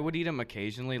them. I would eat them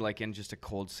occasionally, like in just a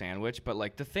cold sandwich. But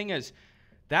like the thing is,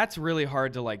 that's really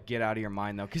hard to like get out of your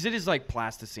mind though, because it is like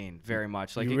plasticine very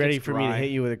much. Like, you ready for me to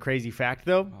hit you with a crazy fact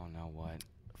though? Oh no, what?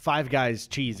 Five Guys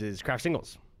cheese is Kraft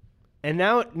Singles. And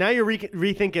now you're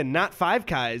rethinking not Five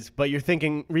Guys, but you're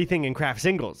rethinking Kraft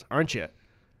Singles, aren't you?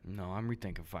 No, I'm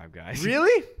rethinking Five Guys.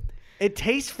 Really? It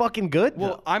tastes fucking good. Well,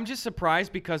 though. I'm just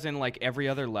surprised because in like every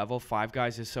other level, Five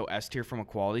Guys is so S tier from a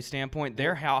quality standpoint.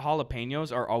 Their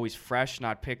jalapenos are always fresh,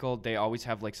 not pickled. They always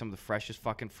have like some of the freshest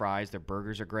fucking fries. Their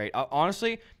burgers are great.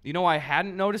 Honestly, you know, I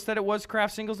hadn't noticed that it was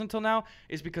Kraft Singles until now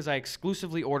is because I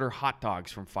exclusively order hot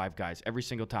dogs from Five Guys every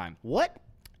single time. What?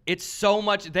 It's so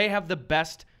much. They have the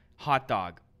best hot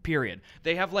dog, period.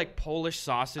 They have like Polish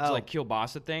sausage, like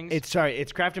kielbasa things.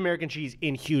 It's Kraft American cheese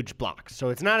in huge blocks. So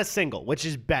it's not a single, which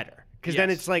is better. Because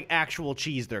then it's like actual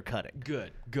cheese they're cutting.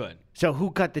 Good. So who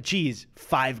cut the cheese?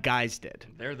 Five Guys did.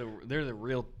 They're the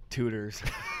real tutors.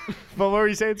 But what were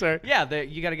you saying, sir? Yeah,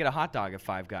 you got to get a hot dog at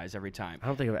Five Guys every time. I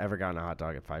don't think I've ever gotten a hot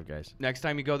dog at Five Guys. Next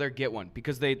time you go there, get one.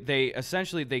 Because they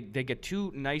essentially, they get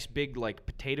two nice big like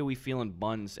potato-y feeling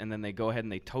buns, and then they go ahead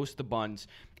and they toast the buns,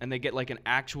 and they get like an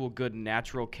actual good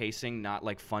natural casing, not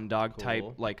like Fun Dog type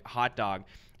like hot dog.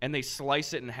 And they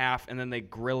slice it in half, and then they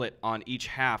grill it on each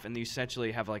half, and you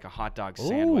essentially have like a hot dog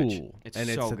sandwich. Ooh. It's and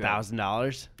so it's good.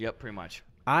 $1,000. Yep, pretty much.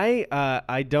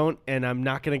 I don't, and I'm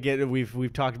not gonna get.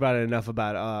 We've talked about it enough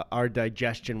about our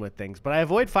digestion with things, but I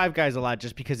avoid Five Guys a lot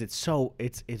just because it's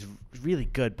really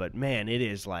good. But man, it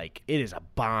is a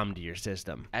bomb to your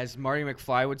system. As Marty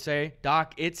McFly would say,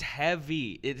 Doc, it's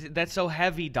heavy. That's so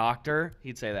heavy, Doctor.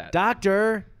 He'd say that.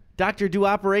 Doctor, do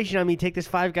operation on me. Take this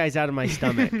Five Guys out of my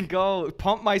stomach. Go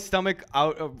pump my stomach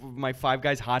out of my Five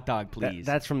Guys hot dog, please.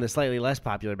 That's from the slightly less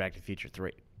popular Back to the Future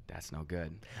 3. That's no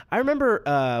good. I remember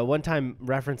one time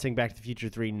referencing Back to the Future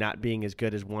 3 not being as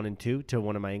good as 1 and 2 to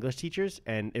one of my English teachers,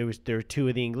 and there were two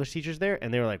of the English teachers there,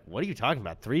 and they were like, "What are you talking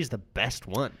about? 3 is the best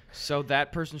one." So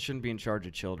that person shouldn't be in charge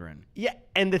of children. Yeah,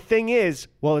 and the thing is,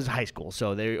 well, it was high school,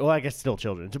 so I guess still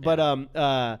children. But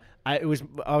I was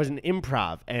in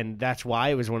improv, and that's why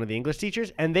it was one of the English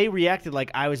teachers, and they reacted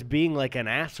like I was being like an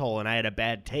asshole, and I had a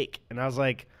bad take, and I was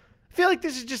like, I feel like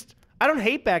this is just. I don't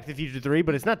hate Back to the Future 3,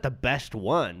 but it's not the best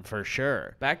one for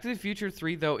sure. Back to the Future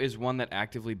 3, though, is one that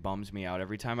actively bums me out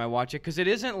every time I watch it because it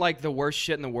isn't like the worst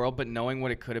shit in the world, but knowing what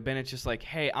it could have been, it's just like,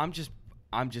 hey, I'm just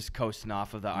coasting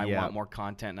off of the I want more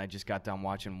content, and I just got done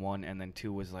watching 1, and then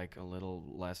 2 was like a little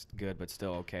less good, but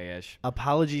still okay-ish.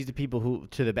 Apologies to people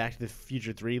to the Back to the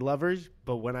Future 3 lovers,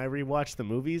 but when I rewatch the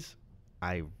movies,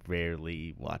 I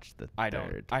rarely watch the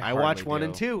third. I watch 1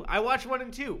 and 2. I watch 1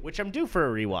 and 2, which I'm due for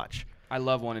a rewatch. I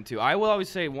love 1 and 2. I will always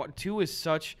say 2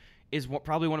 is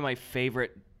probably one of my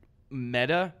favorite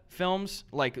meta films,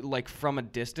 like from a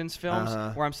distance films,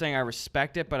 where I'm saying I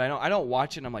respect it, but I don't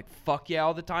watch it and I'm like, fuck yeah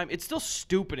all the time. It's still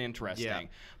stupid interesting,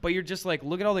 but you're just like,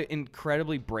 look at all the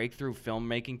incredibly breakthrough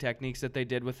filmmaking techniques that they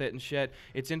did with it and shit.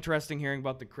 It's interesting hearing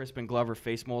about the Crispin Glover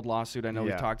face mold lawsuit I know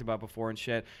we've talked about before and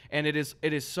shit, and it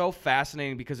is so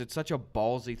fascinating because it's such a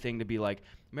ballsy thing to be like,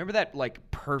 remember that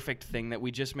like perfect thing that we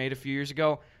just made a few years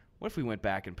ago? What if we went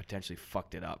back and potentially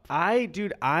fucked it up?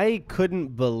 I couldn't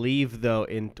believe though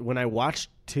when I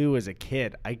watched 2 as a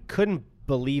kid, I couldn't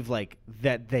believe like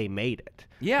that they made it.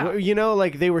 Yeah. You know,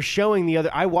 like they were showing the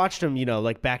other. I watched them, you know,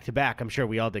 like back to back. I'm sure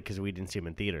we all did because we didn't see them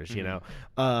in theaters. You know,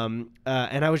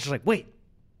 and I was just like, wait,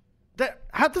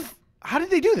 how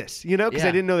did they do this? You know, because I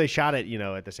didn't know they shot it, you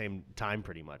know, at the same time,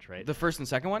 pretty much, right? The first and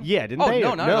second one? Yeah, didn't they?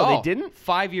 No, not at all. They didn't.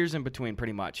 5 years in between,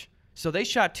 pretty much. So they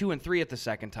shot 2 and 3 at the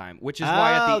second time, which is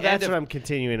why at the end that's what I'm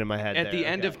continuing in my head. At the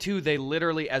end of 2, they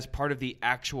literally, as part of the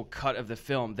actual cut of the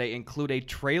film, they include a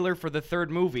trailer for the third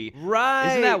movie. Right?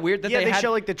 Isn't that weird? That they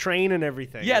show like the train and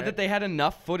everything. Yeah, right? that they had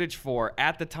enough footage for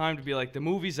at the time to be like, the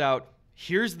movie's out.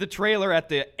 Here's the trailer at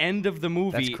the end of the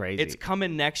movie. That's crazy. It's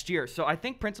coming next year. So I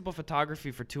think principal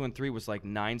photography for 2 and 3 was like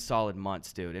 9 solid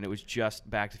months, dude. And it was just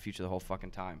Back to the Future the whole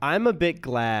fucking time. I'm a bit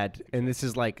glad, and this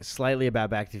is like slightly about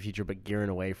Back to the Future, but gearing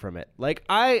away from it. Like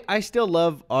I still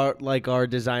love our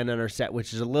design on our set,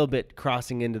 which is a little bit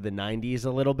crossing into the 90s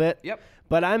a little bit. Yep.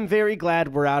 But I'm very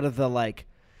glad we're out of the like,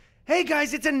 hey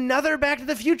guys, it's another Back to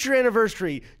the Future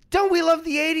anniversary. Don't we love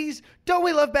the 80s? Don't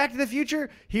we love Back to the Future?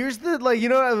 Here's the, like, you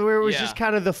know, where it was just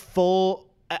kind of the full,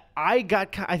 I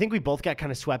think we both got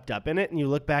kind of swept up in it, and you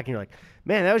look back and you're like,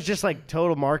 man, that was just like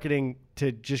total marketing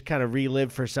to just kind of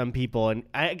relive for some people. And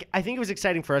I think it was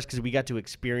exciting for us because we got to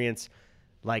experience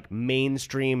like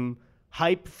mainstream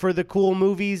hype for the cool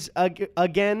movies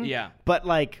again. Yeah. But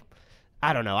like,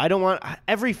 I don't know. I don't want,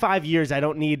 every 5 years, I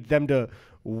don't need them to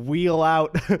wheel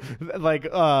out like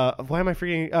why am I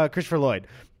forgetting Christopher Lloyd?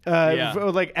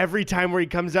 Like every time where he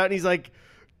comes out and he's like,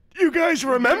 you guys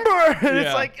remember? And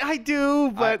it's like, I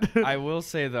do, but I will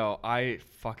say though, I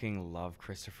fucking love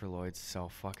Christopher Lloyd so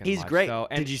fucking much. He's great. So.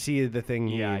 Did you see the thing?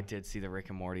 Yeah, I did see the Rick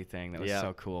and Morty thing. That was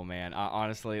so cool, man.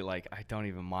 Honestly, like, I don't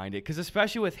even mind it, because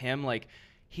especially with him, like,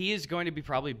 he is going to be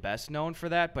probably best known for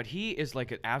that, but he is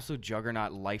like an absolute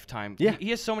juggernaut lifetime. Yeah. He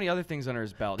has so many other things under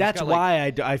his belt. That's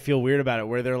why I feel weird about it,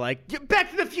 where they're like,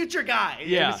 Back to the Future guy.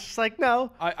 Yeah. And it's just like,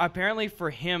 no. Apparently for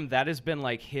him, that has been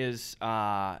like his,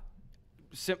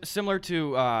 similar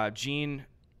to Gene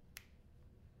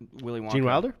Willy Wonka. Gene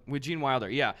Wilder? With Gene Wilder,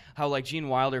 yeah. How like Gene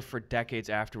Wilder for decades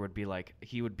after would be like,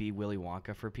 he would be Willy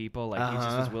Wonka for people. Like he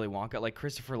just was Willy Wonka. Like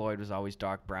Christopher Lloyd was always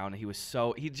Doc Brown, and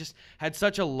he just had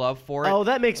such a love for it. Oh,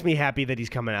 that makes me happy that he's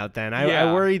coming out then.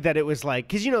 I worried that it was like,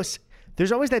 because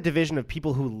there's always that division of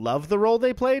people who love the role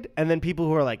they played, and then people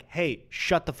who are like, hey,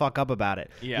 shut the fuck up about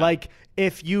it. Yeah. Like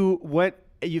if you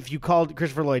called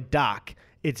Christopher Lloyd Doc,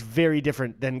 it's very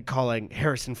different than calling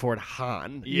Harrison Ford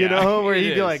Han. Yeah, where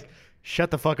you'd be like,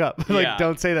 shut the fuck up. Like,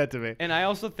 don't say that to me. And I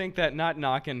also think that, not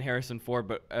knocking Harrison Ford,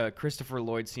 but Christopher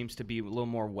Lloyd seems to be a little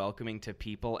more welcoming to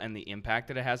people and the impact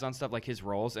that it has on stuff, like his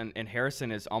roles. And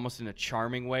Harrison is almost in a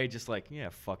charming way, just like, yeah,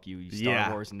 fuck you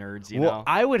Star Wars nerds, you know?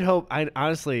 I would hope,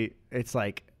 honestly, it's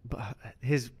like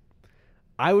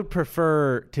I would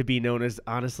prefer to be known as,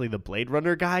 honestly, the Blade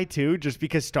Runner guy, too, just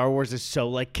because Star Wars is so,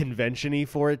 like, convention-y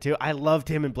for it, too. I loved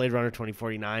him in Blade Runner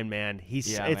 2049, man.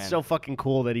 It's so fucking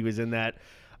cool that he was in that.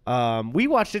 We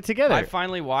watched it together. I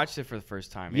finally watched it for the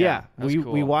first time. Yeah,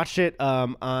 cool. we watched it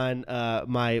on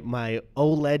my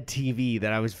OLED TV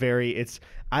that I was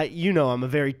I'm a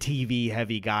very TV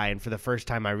heavy guy, and for the first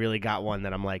time I really got one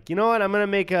that I'm like, you know what, I'm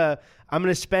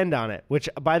gonna spend on it. Which,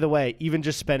 by the way, even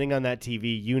just spending on that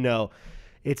TV,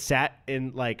 it sat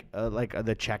in like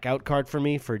the checkout cart for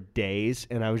me for days,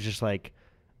 and I was just like,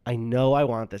 I know I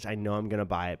want this. I know I'm gonna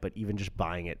buy it, but even just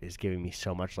buying it is giving me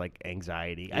so much like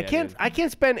anxiety. Yeah, I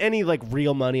can't spend any like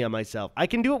real money on myself. I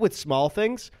can do it with small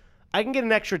things. I can get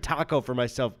an extra taco for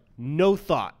myself, no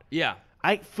thought. Yeah.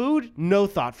 Food, no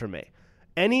thought for me.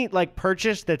 Any like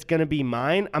purchase that's gonna be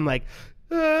mine, I'm like,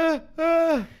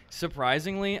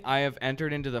 Surprisingly, I have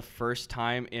entered into the first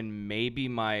time in maybe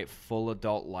my full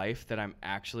adult life that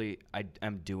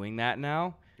I'm doing that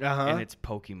now, and it's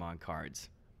Pokemon cards.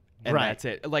 And that's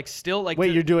it. Like, still, like...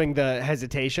 Wait, you're doing the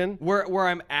hesitation? Where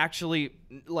I'm actually,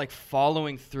 like,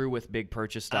 following through with big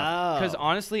purchase stuff. Because,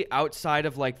 honestly, outside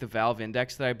of, like, the Valve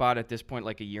Index that I bought at this point,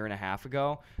 like, a year and a half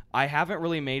ago, I haven't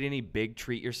really made any big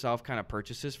treat-yourself kind of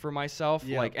purchases for myself.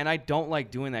 Yep. Like, and I don't like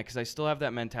doing that because I still have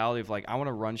that mentality of, like, I want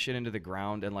to run shit into the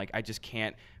ground, and, like, I just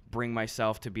can't bring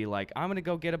myself to be like, I'm gonna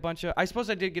go get a bunch of. I suppose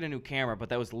I did get a new camera, but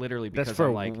that was literally because that's for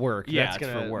I'm like work. Yeah, that's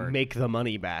it's for work. Make the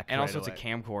money back. And also, it's a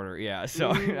camcorder. Yeah,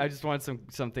 so I just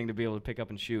wanted something to be able to pick up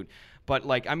and shoot. But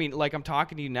like, I mean, like I'm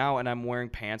talking to you now, and I'm wearing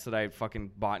pants that I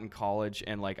fucking bought in college,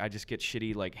 and like I just get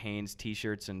shitty like Hanes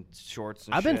t-shirts and shorts.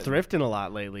 And I've been thrifting a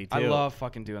lot lately too. I love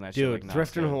fucking doing that. Dude, shit like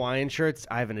thrifting Hawaiian shirts.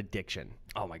 I have an addiction.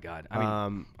 Oh my god! I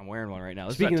mean, I'm wearing one right now.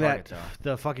 This speaking is of that,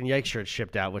 the fucking Yikes shirt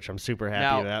shipped out, which I'm super happy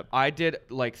now, about. I did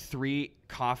like 3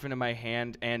 cough into my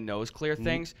hand and nose clear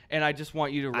things, and I just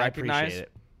want you to recognize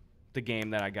the game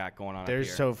that I got going on.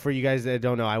 So for you guys that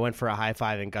don't know, I went for a high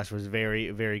five, and Gus was very,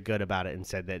 very good about it and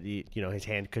said that his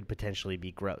hand could potentially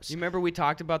be gross. You remember we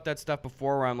talked about that stuff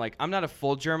before, where I'm like, I'm not a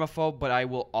full germaphobe, but I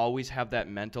will always have that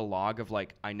mental log of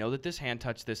like, I know that this hand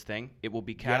touched this thing. It will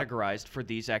be categorized for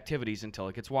these activities until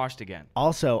it gets washed again.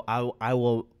 Also, I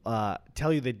will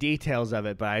tell you the details of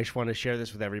it, but I just want to share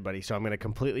this with everybody. So I'm going to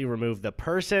completely remove the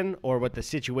person or what the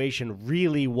situation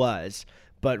really was.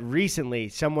 But recently,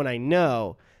 someone I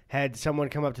know had someone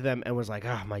come up to them and was like,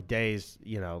 oh, my day's,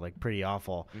 like pretty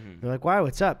awful. Mm-hmm. They're like, why,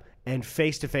 what's up? And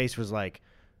face to face was like,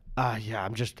 yeah,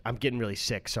 I'm getting really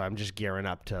sick. So I'm just gearing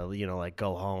up to, like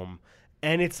go home.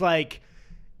 And it's like,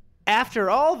 after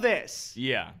all this,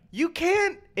 you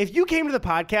can't, if you came to the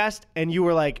podcast and you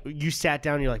were like, you sat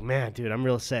down and you're like, man, dude, I'm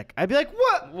real sick. I'd be like,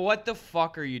 what the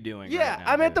fuck are you doing? Yeah. Right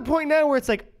now, I'm at the point now where it's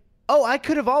like, oh, I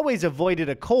could have always avoided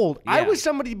a cold. Yeah. I was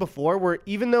somebody before where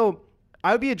even though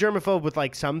I would be a germaphobe with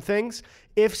like some things,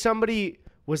 if somebody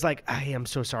was like, hey, I'm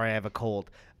so sorry I have a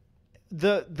cold,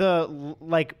 the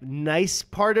like nice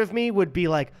part of me would be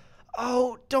like,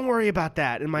 oh, don't worry about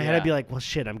that. In my head, I'd be like, well,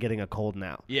 shit, I'm getting a cold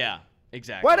now. Yeah,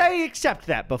 exactly. Why'd I accept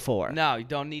that before? No, you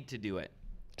don't need to do it.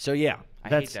 So, yeah. I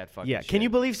hate that fucking shit. Can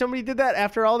you believe somebody did that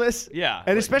after all this? Yeah.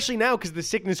 And especially now because the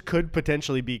sickness could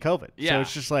potentially be COVID. Yeah. So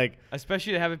it's just like.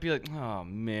 Especially to have it be like, oh,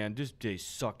 man, this day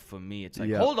sucked for me. It's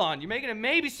like, hold on. You're making it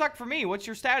maybe suck for me. What's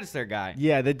your status there, guy?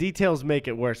 Yeah, the details make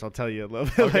it worse. I'll tell you a little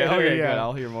bit later. Okay, good.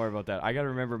 I'll hear more about that. I got to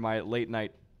remember my late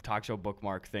night talk show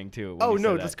bookmark thing too. Oh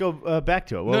no, let's go back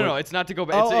to it. No, it's not to go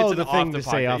back. It's the thing to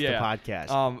say off the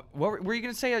podcast. What were you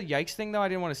gonna say? A yikes thing though? I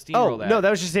didn't want to steamroll that. No, that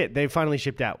was just it. They finally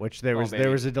shipped out, which there was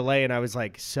a delay, and I was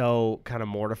like so kind of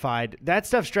mortified. That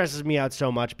stuff stresses me out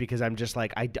so much because I'm just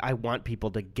like I want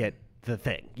people to get the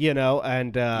thing,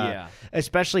 and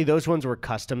especially those ones were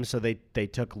custom, so they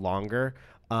took longer.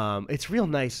 It's real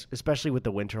nice, especially with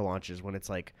the winter launches when it's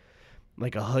like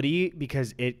a hoodie,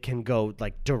 because it can go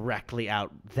like directly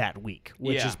out that week,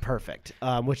 which is perfect.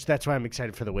 Which that's why I'm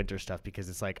excited for the winter stuff, because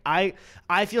it's like I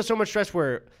feel so much stress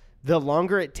where the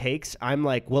longer it takes, I'm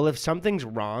like, well, if something's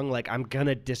wrong, like I'm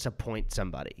gonna disappoint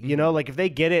somebody, like if they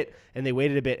get it and they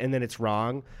waited a bit and then it's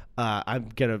wrong, I'm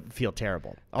gonna feel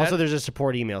terrible. Also, there's a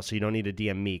support email, so you don't need to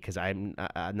DM me because I'm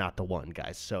not the one,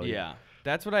 guys. So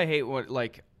that's what I hate.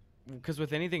 Because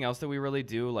with anything else that we really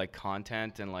do, like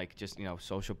content and like just,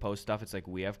 social post stuff, it's like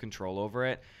we have control over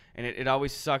it. And it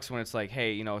always sucks when it's like,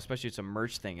 hey, especially it's a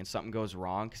merch thing and something goes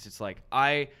wrong, because it's like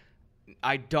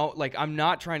I don't, like, I'm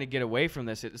not trying to get away from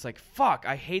this. It's like, fuck,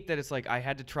 I hate that it's like I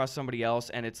had to trust somebody else,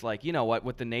 and it's like, you know what,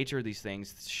 with the nature of these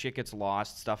things, shit gets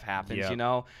lost, stuff happens,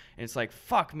 and it's like,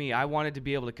 fuck me, I wanted to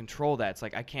be able to control that. It's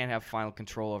like I can't have final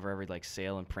control over every like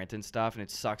sale and print and stuff, and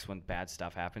it sucks when bad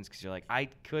stuff happens, because you're like, I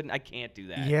can't do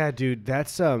that. Yeah, dude, that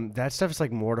stuff is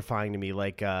like mortifying to me.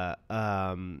 Like I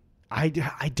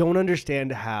don't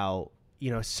understand how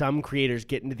some creators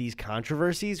get into these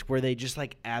controversies where they just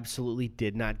like absolutely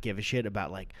did not give a shit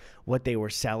about like what they were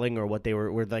selling or what they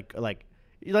were like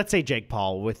let's say Jake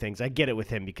Paul with things. I get it with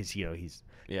him because he's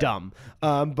dumb.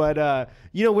 But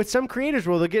with some creators,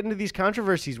 they'll get into these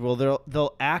controversies where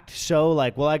they'll act so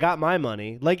like, well, I got my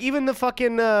money. Like even the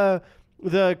fucking the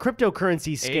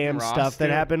cryptocurrency scam stuff that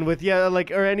happened with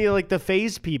or any like the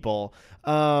FaZe people,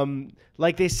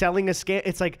 like they selling a scam.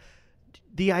 It's like,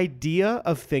 the idea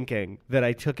of thinking that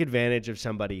I took advantage of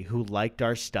somebody who liked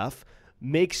our stuff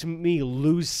makes me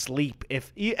lose sleep.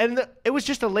 It was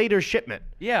just a later shipment.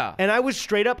 Yeah. And I was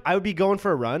straight up, I would be going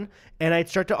for a run, and I'd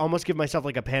start to almost give myself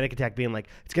like a panic attack, being like,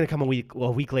 it's going to come a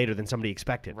week later than somebody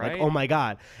expected. Right? Like, oh my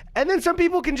God. And then some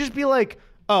people can just be like,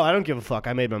 oh, I don't give a fuck.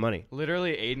 I made my money.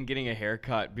 Literally, Aiden getting a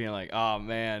haircut, being like, oh,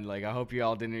 man, like, I hope you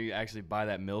all didn't actually buy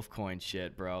that MILF coin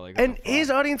shit, bro. Like, and his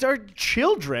audience are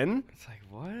children. It's like,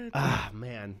 what? Ah,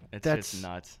 man. That's just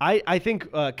nuts. I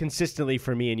think consistently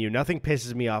for me and you, nothing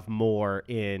pisses me off more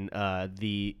in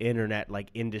the internet, like,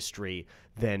 industry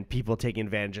than people taking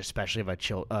advantage, especially of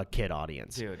a kid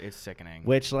audience. Dude, it's sickening.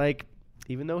 Which, like,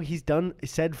 even though he's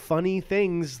said funny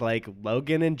things, like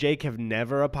Logan and Jake have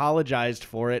never apologized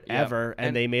for it ever,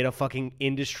 and they made a fucking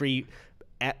industry.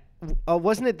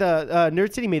 Wasn't it the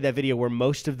Nerd City made that video where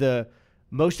most of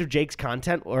Jake's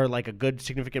content, or like a good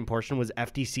significant portion, was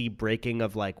FTC breaking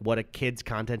of like what a kid's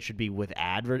content should be with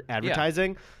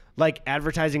advertising. Like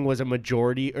advertising was a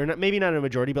majority, or maybe not a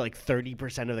majority, but like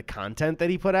 30% of the content that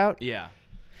he put out. Yeah.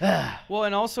 Well,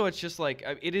 and also it's just like,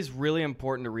 it is really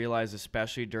important to realize,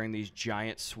 especially during these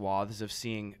giant swaths of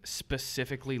seeing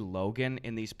specifically Logan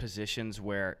in these positions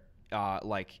where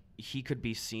like he could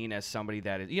be seen as somebody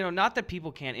that is, not that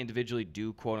people can't individually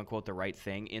do quote unquote the right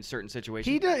thing in certain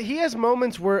situations. He has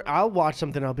moments where I'll watch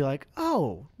something and I'll be like,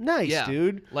 oh, nice,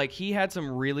 dude. Like he had some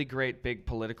really great big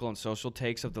political and social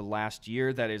takes of the last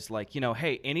year that is like,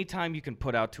 hey, anytime you can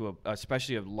put out to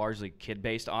especially a largely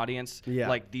kid-based audience,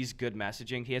 like these good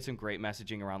messaging. He had some great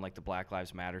messaging around like the Black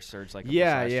Lives Matter surge, like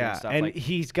and stuff. And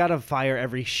he's got to fire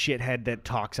every shithead that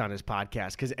talks on his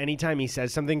podcast, because anytime he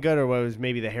says something good, or what was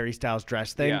maybe the Harry Styles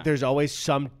dress thing, there's always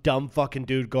some dumb fucking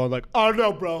dude going like, I don't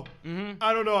know, bro. Mm-hmm.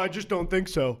 I don't know. I just don't think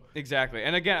so. Exactly.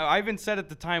 And again, I even said at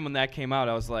the time when that came out,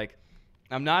 I was like,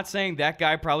 I'm not saying that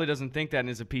guy probably doesn't think that and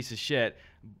is a piece of shit.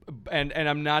 And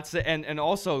I'm not and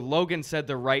also Logan said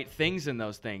the right things in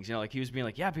those things. Like he was being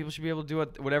like, yeah, people should be able to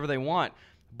do whatever they want.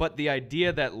 But the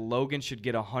idea that Logan should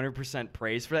get 100%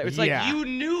 praise for that, it's like you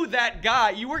knew that guy.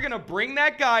 You were going to bring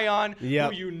that guy on who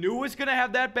you knew was going to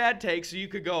have that bad take, so you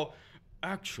could go,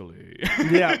 actually.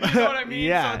 Yeah. You know what I mean?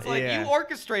 Yeah, so it's like you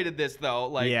orchestrated this, though.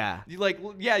 Like,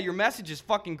 your message is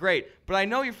fucking great, but I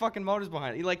know your fucking motives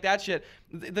behind it. You like that shit.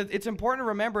 It's important to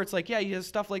remember. It's like, he has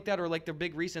stuff like that, or like the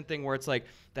big recent thing where it's like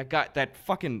that guy, that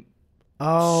fucking.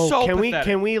 Oh, so can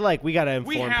pathetic. we we got to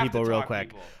inform people real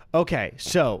quick. People. Okay,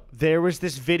 so there was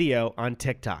this video on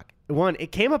TikTok. One,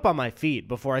 it came up on my feed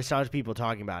before I saw people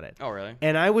talking about it. Oh, really?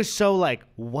 And I was so like,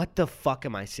 what the fuck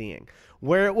am I seeing?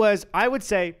 Where it was, I would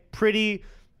say, pretty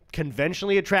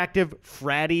conventionally attractive,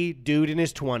 fratty dude in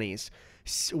his 20s,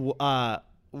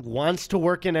 wants to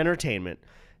work in entertainment,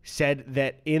 said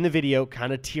that in the video,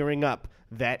 kind of tearing up,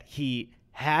 that he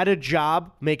had a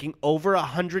job making over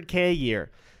 $100K a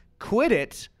year, quit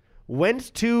it,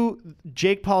 went to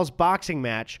Jake Paul's boxing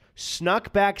match,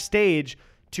 snuck backstage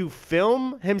to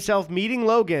film himself meeting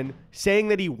Logan, saying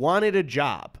that he wanted a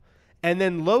job. And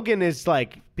then Logan is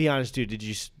like, be honest, dude,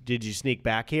 did you sneak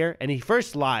back here? And he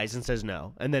first lies and says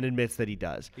no, and then admits that he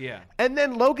does. Yeah. And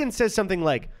then Logan says something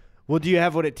like, well, do you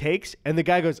have what it takes? And the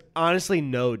guy goes, honestly,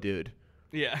 no, dude.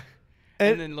 Yeah.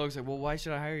 And then Logan's like, well, why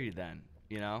should I hire you then?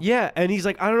 You know? Yeah. And he's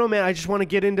like, I don't know, man. I just want to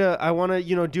get into, I want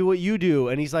to, do what you do.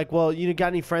 And he's like, well, got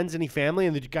any friends, any family?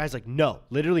 And the guy's like, no,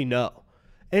 literally no.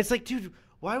 And it's like, dude,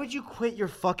 why would you quit your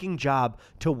fucking job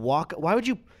to walk? Why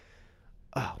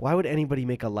would anybody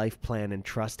make a life plan and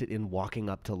trust it in walking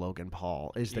up to Logan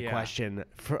Paul is the question.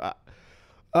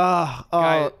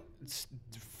 It's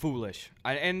foolish.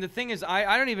 And the thing is,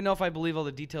 I don't even know if I believe all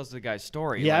the details of the guy's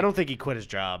story. Yeah, I don't think he quit his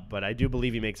job, but I do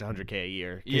believe he makes $100K a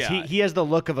year. Yeah. He has the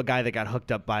look of a guy that got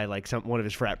hooked up by like one of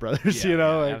his frat brothers, Yeah,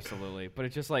 like, absolutely. But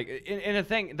it's just like, and a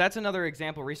thing, that's another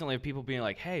example recently of people being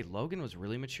like, hey, Logan was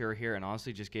really mature here and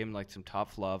honestly just gave him like some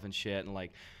tough love and shit. And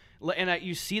like,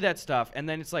 you see that stuff, and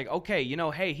then it's like, okay,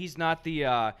 hey, he's not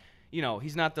the,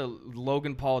 he's not the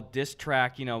Logan Paul diss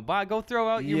track, go throw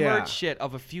out your merch shit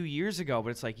of a few years ago.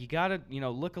 But it's like, you gotta,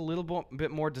 look a little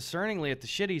bit more discerningly at the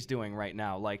shit he's doing right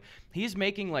now. Like, he's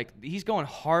going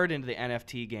hard into the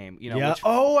NFT game, Yeah.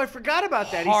 Oh, I forgot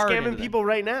about that. He's scamming people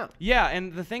right now. Yeah,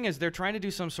 and the thing is, they're trying to do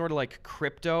some sort of like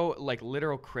crypto, like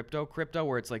literal crypto,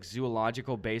 where it's like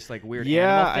zoological based, like weird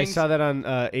animal things. I saw that on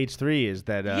H3. Is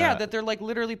that that they're like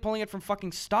literally pulling it from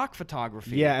fucking stock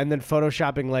photography. Yeah, and then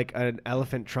photoshopping like an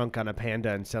elephant trunk on a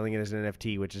panda and selling it as an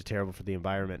NFT, which is terrible for the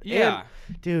environment. Yeah.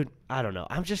 And, dude, I don't know.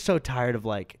 I'm just so tired of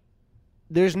like,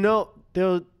 there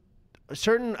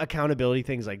certain accountability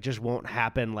things like just won't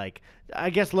happen. Like, I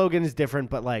guess Logan is different,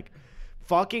 but like,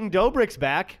 fucking Dobrik's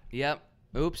back. Yep.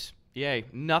 Oops. Yay.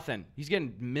 Nothing. He's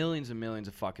getting millions and millions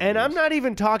of fucking And views. I'm not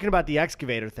even talking about the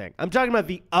excavator thing. I'm talking about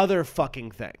the other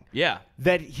fucking thing. Yeah.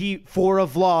 That for a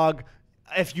vlog,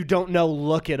 if you don't know,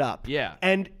 look it up. Yeah.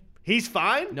 And he's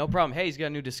fine. No problem. Hey, he's got a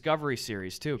new Discovery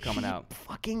series too coming out.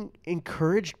 Fucking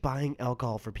encouraged buying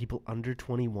alcohol for people under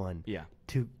 21. Yeah.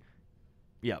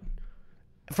 Yep.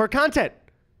 For content.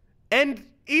 And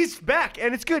he's back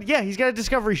and it's good. Yeah, he's got a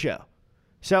Discovery show.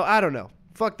 So I don't know.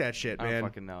 Fuck that shit, man. I don't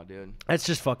fucking know, dude. That's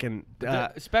just fucking...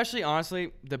 especially,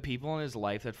 honestly, the people in his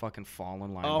life that fucking fall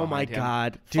in line oh my him.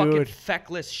 God, fucking dude.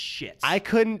 feckless shits. I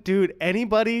couldn't... Dude,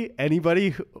 anybody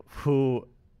who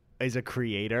is a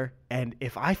creator, and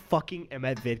if I fucking am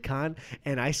at VidCon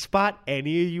and I spot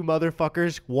any of you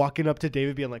motherfuckers walking up to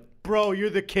David being like, bro, you're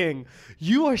the king.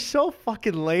 You are so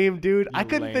fucking lame, dude. I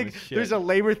couldn't think there's a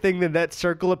lamer thing than that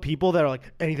circle of people that are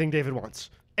like, anything David wants.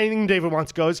 Anything David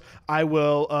wants goes. I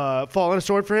will fall on a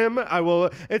sword for him. I will.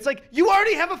 It's like, you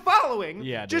already have a following.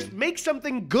 Yeah, just dude. make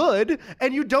something good,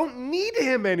 and you don't need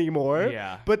him anymore.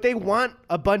 Yeah. But they want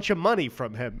a bunch of money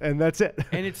from him, and that's it.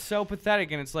 And it's so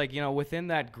pathetic. And it's like, within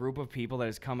that group of people that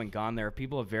has come and gone, there are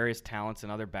people of various talents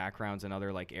and other backgrounds and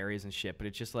other like areas and shit. But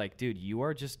it's just like, dude, you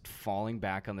are just falling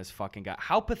back on this fucking guy.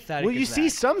 How pathetic Well, you see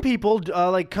some people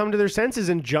like come to their senses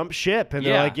and jump ship, and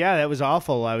they're like, yeah, that was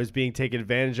awful. I was being taken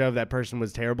advantage of. That person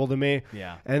was terrible to me.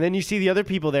 Yeah. And then you see the other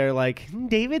people there like,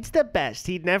 David's the best.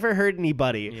 He'd never hurt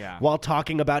anybody. Yeah. While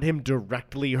talking about him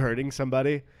directly hurting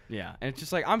somebody. Yeah. And it's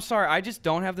just like, I'm sorry. I just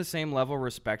don't have the same level of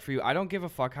respect for you. I don't give a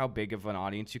fuck how big of an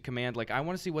audience you command. Like, I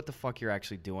want to see what the fuck you're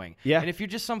actually doing. Yeah. And if you're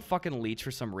just some fucking leech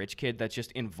for some rich kid that's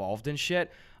just involved in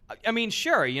shit, I mean,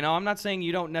 sure, I'm not saying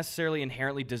you don't necessarily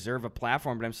inherently deserve a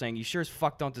platform, but I'm saying you sure as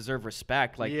fuck don't deserve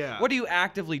respect. Like, what are you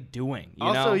actively doing?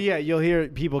 Also, yeah, you'll hear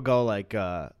people go like,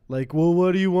 well,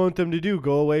 what do you want them to do?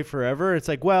 Go away forever? It's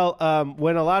like, well,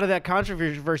 when a lot of that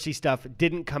controversy stuff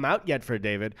didn't come out yet for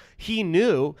David, he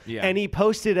knew, and he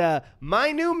posted a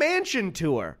My New Mansion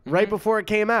tour right before it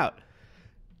came out.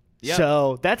 Yep.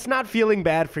 So that's not feeling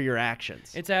bad for your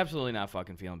actions. It's absolutely not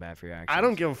fucking feeling bad for your actions. I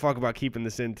don't give a fuck about keeping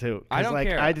this in too. I don't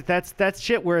care. That's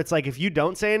shit where it's like, if you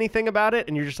don't say anything about it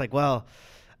and you're just like, well,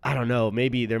 I don't know,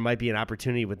 maybe there might be an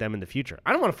opportunity with them in the future.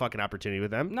 I don't want a fucking opportunity with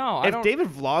them. No, if David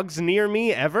vlogs near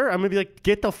me ever, I'm gonna be like,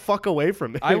 get the fuck away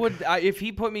from me. I would, if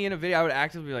he put me in a video, I would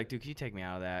actively be like, dude, can you take me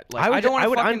out of that? Like, I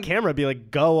would on camera be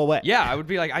like, go away. Yeah, I would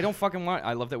be like, I don't fucking want.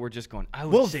 I love that we're just going. I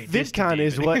would well, say VidCon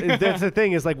is what. That's the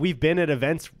thing is like, we've been at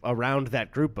events around that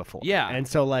group before. Yeah, and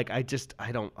so like, I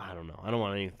don't know. I don't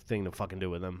want anything to fucking do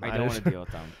with them. I don't want to deal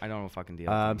with them. I don't want to fucking deal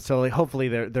with them. So like, hopefully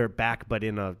they're back, but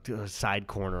in a side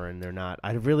corner, and they're not.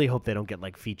 I really hope they don't get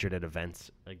like featured at events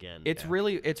again. It's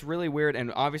really weird,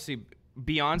 and obviously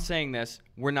beyond saying this,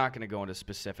 we're not going to go into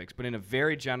specifics, but in a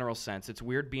very general sense, it's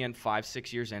weird being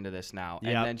 5-6 years into this now,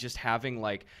 and then just having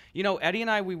like, Eddy and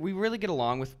I, we really get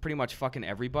along with pretty much fucking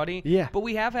everybody. Yeah. But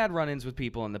we have had run-ins with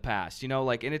people in the past,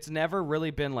 like, and it's never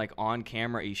really been like on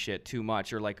camera-y shit too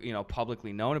much or like,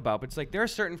 publicly known about. But it's like there are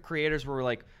certain creators where we're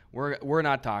like, we're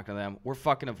not talking to them, we're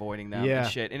fucking avoiding them and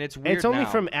shit, and it's weird. It's only now.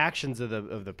 From actions of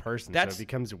the person, so it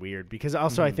becomes weird because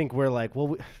also I think we're like,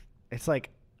 well, it's like.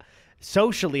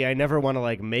 Socially, I never want to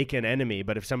like make an enemy,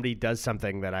 but if somebody does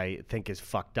something that I think is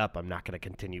fucked up, I'm not going to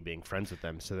continue being friends with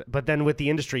them. But then with the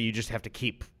industry, you just have to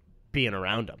keep being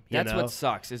around them. That's what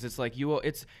sucks. Is it's like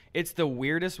it's the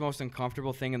weirdest, most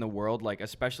uncomfortable thing in the world. Like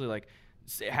especially like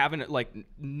having like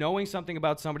knowing something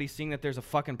about somebody, seeing that there's a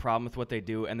fucking problem with what they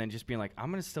do, and then just being like,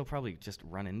 I'm gonna still probably just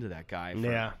run into that guy.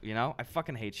 I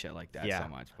fucking hate shit like that so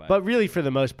much. But really, for the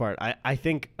most part, I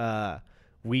think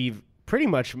we've pretty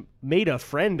much made a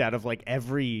friend out of like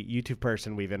every YouTube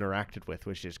person we've interacted with,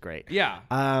 which is great. Yeah.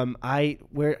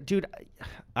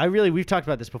 We've talked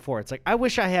about this before. It's like, I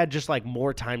wish I had just like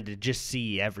more time to just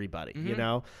see everybody,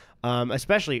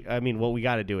 especially, I mean, what we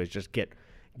got to do is just get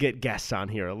guests on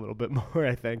here a little bit more,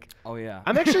 I think. Oh yeah.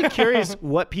 I'm actually curious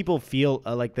what people feel,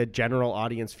 like the general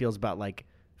audience feels about like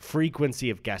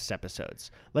frequency of guest episodes.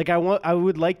 Like I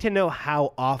would like to know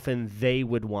how often they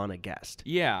would want a guest.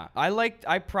 Yeah,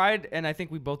 I pride, and I think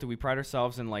we both do. We pride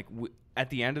ourselves in like at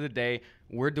the end of the day,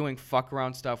 we're doing fuck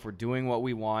around stuff. We're doing what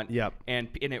we want. Yep. And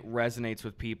it resonates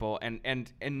with people. And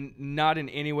not in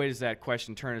any way does that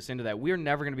question turn us into that. We're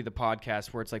never going to be the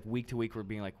podcast where it's like week to week we're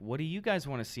being like, what do you guys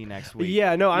want to see next week?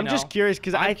 Yeah, no, I'm just curious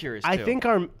because I think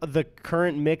the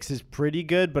current mix is pretty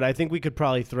good, but I think we could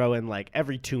probably throw in like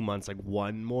every 2 months like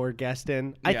one more guest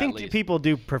in. I think people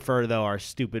do prefer though our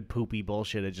stupid poopy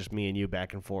bullshit of just me and you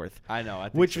back and forth. I know. I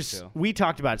think which so was too. We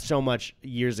talked about so much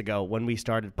years ago when we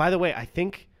started. By the way, I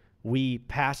think we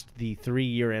passed the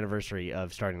 3-year anniversary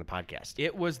of starting the podcast.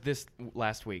 It was this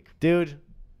last week. Dude.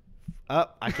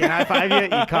 I can't high five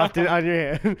you. You coughed it on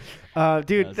your hand.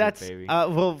 Dude, that's...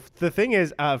 well, the thing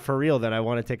is, for real, that I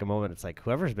want to take a moment. It's like,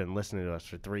 whoever's been listening to us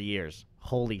for 3 years,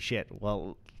 holy shit.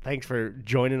 Well, thanks for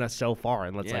joining us so far,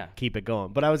 and let's like keep it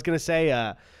going. But I was going to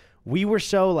say, we were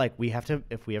so like, if we have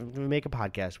to make a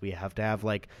podcast, we have to have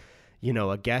like,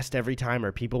 a guest every time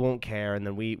or people won't care. And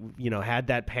then we, had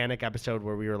that panic episode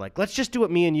where we were like, let's just do it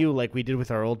me and you like we did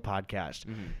with our old podcast.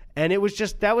 Mm-hmm. And it was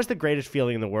that was the greatest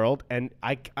feeling in the world. And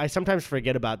I sometimes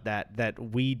forget about that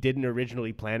we didn't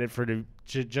originally plan it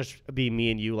to just be me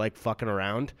and you like fucking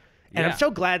around. And I'm so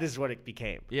glad this is what it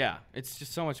became. Yeah, it's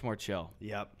just so much more chill.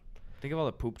 Yep. Think of all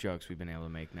the poop jokes we've been able to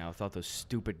make now without those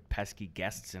stupid, pesky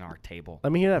guests in our table.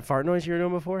 Let me hear that fart noise you were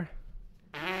doing before.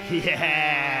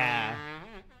 Yeah.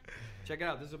 Check it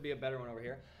out. This will be a better one over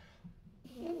here.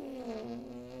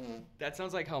 That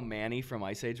sounds like how Manny from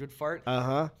Ice Age would fart.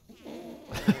 Uh-huh.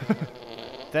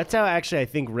 That's how actually I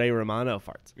think Ray Romano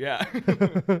farts. Yeah.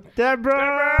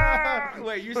 Deborah!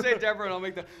 Wait, you say Deborah and I'll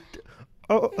make the...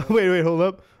 Oh, wait, hold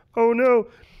up. Oh, no.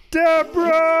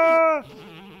 Deborah!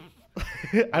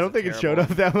 I don't think it showed up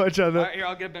that much on the... All right, here,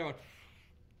 I'll get a better one.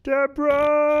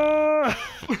 Deborah!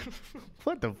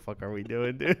 What the fuck are we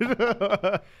doing, dude?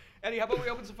 Eddy, how about we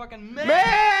open some fucking mail?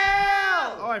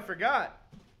 Oh, I forgot.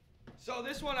 So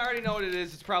this one, I already know what it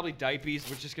is. It's probably diapies.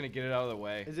 We're just going to get it out of the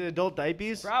way. Is it adult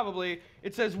diapies? Probably.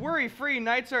 It says, worry-free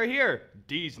nights are here.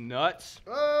 D's nuts.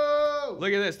 Oh!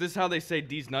 Look at this. This is how they say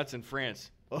D's nuts in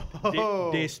France.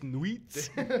 Oh. Des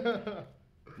nuits.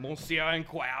 Monsieur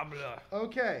incroyable.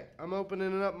 Okay, I'm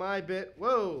opening up my bit.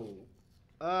 Whoa.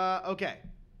 Okay.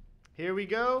 Here we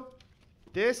go.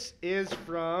 This is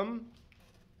from...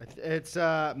 It's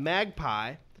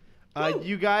Magpie.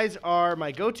 You guys are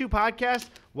my go-to podcast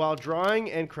while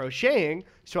drawing and crocheting,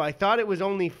 so I thought it was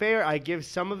only fair I give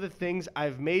some of the things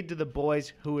I've made to the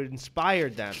boys who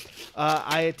inspired them.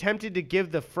 I attempted to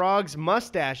give the frogs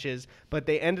mustaches, but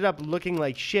they ended up looking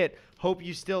like shit. Hope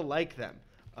you still like them.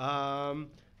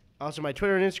 Also, my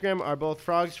Twitter and Instagram are both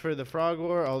frogs for the Frog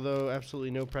War, although absolutely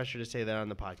no pressure to say that on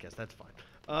the podcast. That's fine.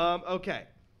 Okay.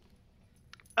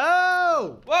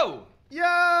 Oh! Whoa! Yo!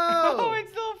 Oh,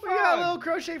 it's little frog. We got little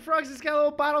crochet frogs. It's got a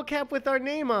little bottle cap with our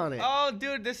name on it. Oh,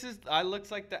 dude, this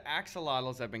looks like the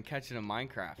axolotls I've been catching in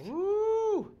Minecraft.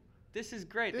 Ooh! This is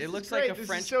great. It looks like a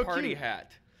French party cute.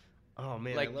 hat. Oh,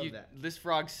 man, like I love that. This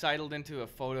frog sidled into a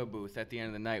photo booth at the end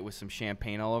of the night with some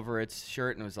champagne all over its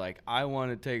shirt and was like, I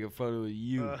want to take a photo of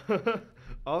you.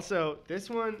 Also, this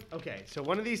one, okay, so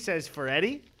one of these says for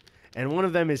Eddy, and one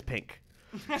of them is pink.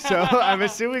 So I'm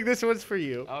assuming this one's for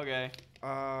you. Okay.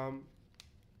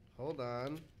 Hold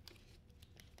on.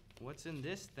 What's in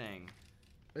this thing?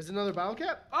 There's another bottle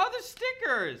cap? Oh, the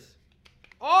stickers!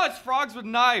 Oh, it's frogs with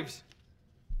knives.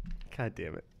 God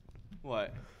damn it.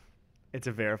 What? It's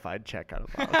a verified check on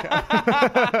a bottle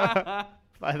cap.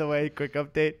 By the way, quick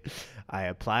update. I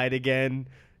applied again,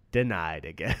 denied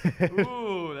again.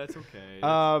 Ooh, that's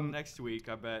okay. Next week,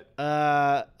 I bet.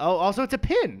 Also, it's a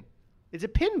pin. It's a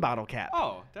pin bottle cap.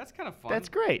 Oh, that's kind of fun. That's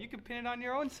great. You can pin it on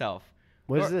your own self.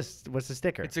 What is this? What's the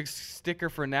sticker? It's a sticker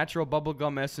for natural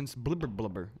bubblegum essence blubber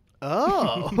blubber.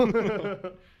 Oh.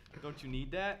 Don't you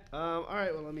need that? All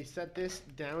right, well, let me set this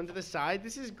down to the side.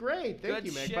 This is great. Thank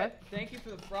you, Magpie. Thank you for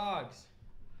the frogs.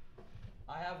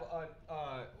 I have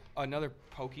another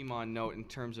Pokemon note in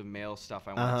terms of mail stuff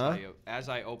I want to tell you as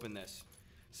I open this.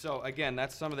 So, again,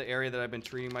 that's some of the area that I've been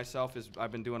treating myself is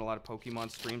I've been doing a lot of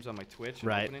Pokemon streams on my Twitch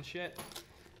and opening shit.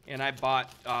 And I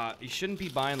bought, you shouldn't be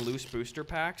buying loose booster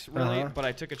packs, really, but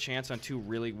I took a chance on 2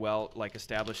 really well,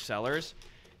 established sellers.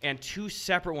 And 2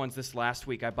 separate ones this last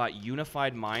week. I bought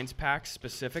Unified Minds packs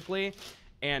specifically,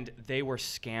 and they were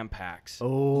scam packs.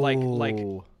 Oh. Like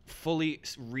fully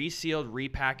resealed,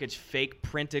 repackaged, fake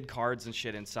printed cards and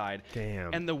shit inside.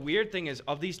 Damn. And the weird thing is,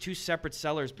 of these 2 separate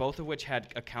sellers, both of which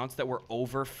had accounts that were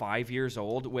over 5 years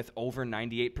old with over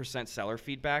 98% seller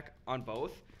feedback on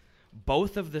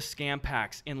both of the scam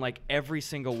packs in every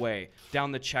single way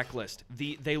down the checklist,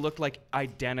 they looked like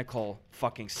identical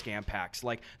fucking scam packs.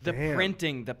 Like the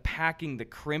printing, the packing, the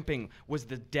crimping was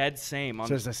the dead same.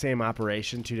 So it's the same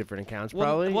operation, 2 different accounts,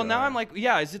 probably? Well, now I'm like,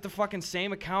 yeah, is it the fucking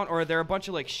same account, or are there a bunch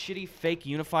of shitty fake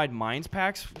Unified Minds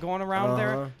packs going around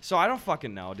there? So I don't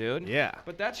fucking know, dude. Yeah.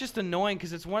 But that's just annoying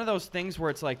because it's one of those things where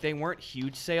it's they weren't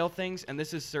huge sale things, and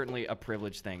this is certainly a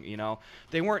privilege thing, you know?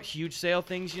 They weren't huge sale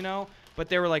things, you know? But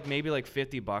they were maybe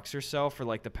 $50 or so for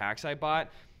the packs I bought.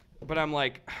 But I'm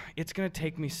it's going to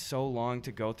take me so long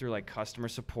to go through customer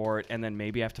support and then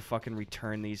maybe I have to fucking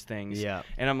return these things. Yeah.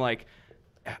 And I'm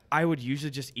I would usually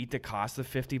just eat the cost of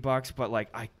 $50, but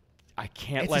I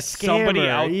can't let somebody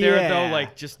out there though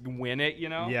just win it, you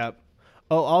know? Yep.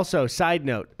 Oh, also, side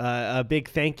note, a big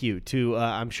thank you to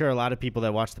I'm sure a lot of people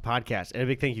that watch the podcast, and a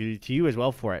big thank you to you as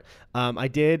well for it. I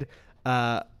did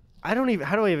how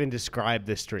do I even describe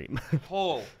this stream?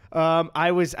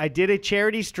 I did a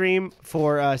charity stream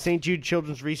for St. Jude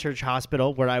Children's Research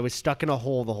Hospital where I was stuck in a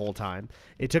hole the whole time.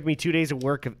 It took me 2 days of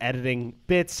work of editing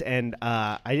bits, and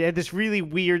I had this really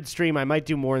weird stream. I might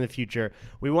do more in the future.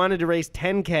 We wanted to raise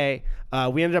 $10K.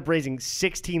 We ended up raising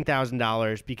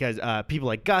 $16,000 because people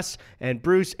like Gus and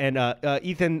Bruce and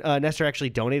Ethan Nestor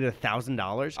actually donated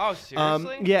 $1,000. Oh,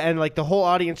 seriously? Yeah, and the whole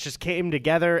audience just came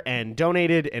together and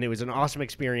donated, and it was an awesome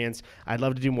experience. I'd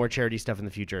love to do more charity stuff in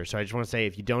the future. So I just want to say,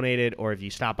 if you donated or if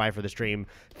you stopped by for the stream,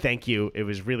 thank you. It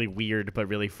was really weird but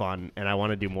really fun, and I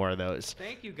want to do more of those.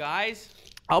 Thank you, guys.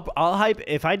 I'll hype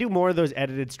if I do more of those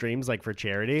edited streams for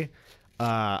charity.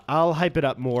 I'll hype it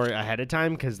up more ahead of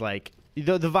time because the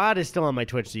VOD is still on my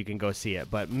Twitch, so you can go see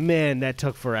it. But man, that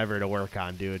took forever to work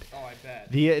on, dude. Oh, I bet.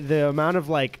 The amount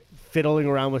of fiddling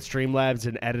around with Streamlabs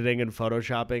and editing and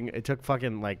photoshopping, it took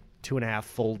fucking 2.5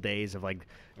 full days of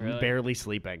really? Barely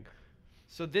sleeping.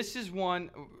 So this is one.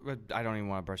 I don't even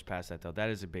want to brush past that though. That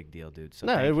is a big deal, dude. So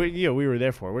no, we were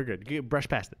there for. We're good. Brush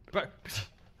past it.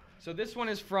 So this one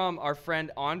is from our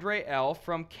friend Andre L.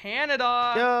 from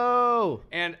Canada. Yo!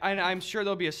 And I'm sure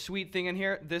there'll be a sweet thing in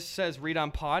here. This says read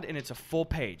on pod, and it's a full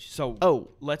page. So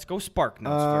let's go Spark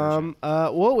Notes version.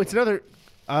 Whoa, it's another.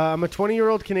 I'm a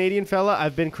 20-year-old Canadian fella.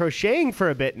 I've been crocheting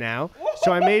for a bit now.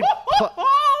 So I made.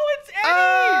 Oh, it's Eddy!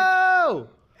 Oh!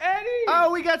 Eddy! Oh,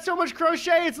 we got so much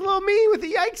crochet. It's little me with the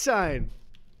yike sign.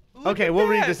 Okay, we'll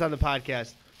read this on the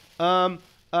podcast.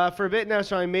 For a bit now,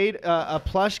 so I made a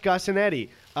plush Gus and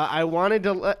Eddy. I wanted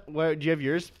to do you have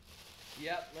yours?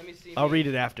 Yep, let me see. I'll read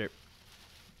it after.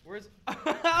 Where's...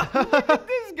 Look at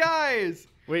these guys!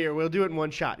 Wait, here, we'll do it in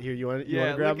one shot. Here, you want to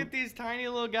grab look them? at these tiny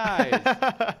little guys.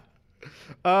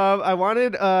 I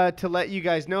wanted to let you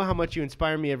guys know how much you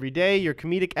inspire me every day. Your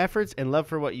comedic efforts and love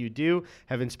for what you do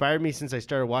have inspired me since I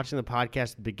started watching the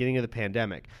podcast at the beginning of the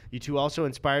pandemic. You two also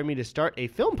inspired me to start a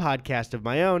film podcast of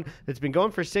my own that's been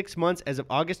going for 6 months as of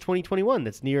August 2021.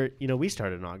 That's near, we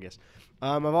started in August.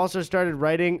 I've also started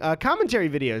writing commentary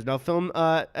videos, and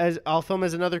I'll film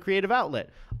as another creative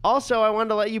outlet. Also, I wanted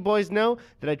to let you boys know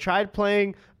that I tried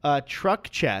playing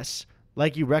truck chess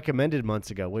like you recommended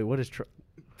months ago. Wait, what is truck?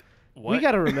 We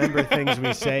got to remember things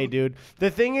we say, dude.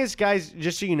 The thing is, guys,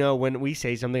 just so you know, when we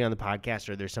say something on the podcast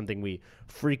or there's something we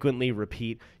frequently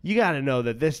repeat, you got to know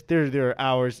that there are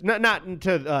hours. Not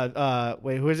to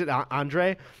wait, who is it?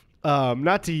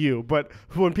 Not to you, but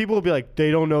when people will be like, they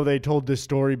don't know they told this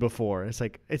story before. It's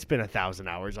it's been 1,000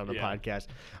 hours on the podcast.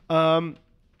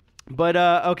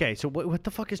 Okay, so what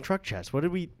the fuck is truck chess? What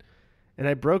did we? And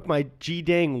I broke my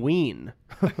G-dang ween.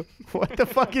 What the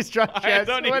fuck is truck chest? I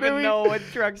don't even know what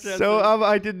truck chest So is.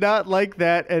 I did not like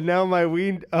that, and now my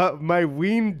ween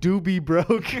doobie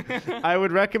broke. I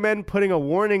would recommend putting a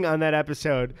warning on that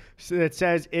episode that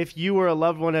says if you or a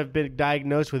loved one have been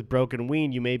diagnosed with broken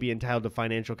ween, you may be entitled to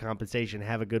financial compensation.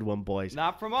 Have a good one, boys.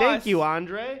 Not from us. Thank you,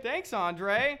 Andre. Thanks,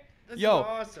 Andre. This Yo, is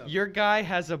awesome. Your guy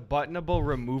has a buttonable,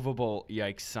 removable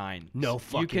yikes sign. No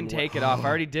fucking You can way. take it off. I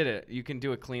already did it. You can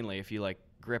do it cleanly if you like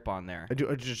grip on there.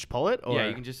 Just pull it? Or? Yeah,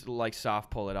 you can just like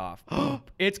soft pull it off.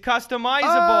 It's customizable.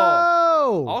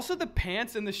 Oh! Also, the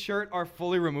pants and the shirt are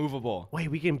fully removable.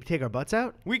 Wait, we can take our butts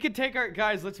out? We could take our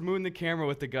guys. Let's moon the camera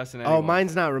with the Gus and Eddy Oh, one.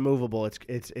 mine's not removable.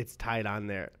 It's tied on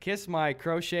there. Kiss my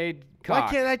crocheted cock.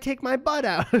 Why can't I take my butt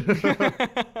out?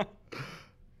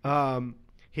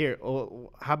 Here. How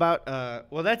about?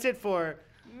 Well, that's it for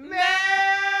mail.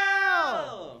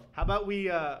 How about we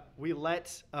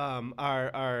let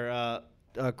our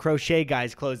crochet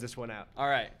guys close this one out? All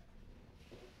right.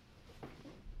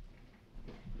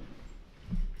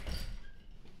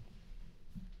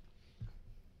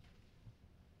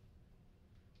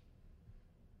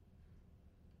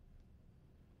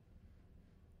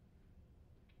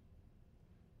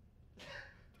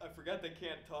 I forgot they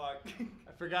can't talk.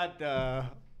 I forgot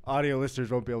audio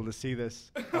listeners won't be able to see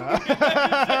this.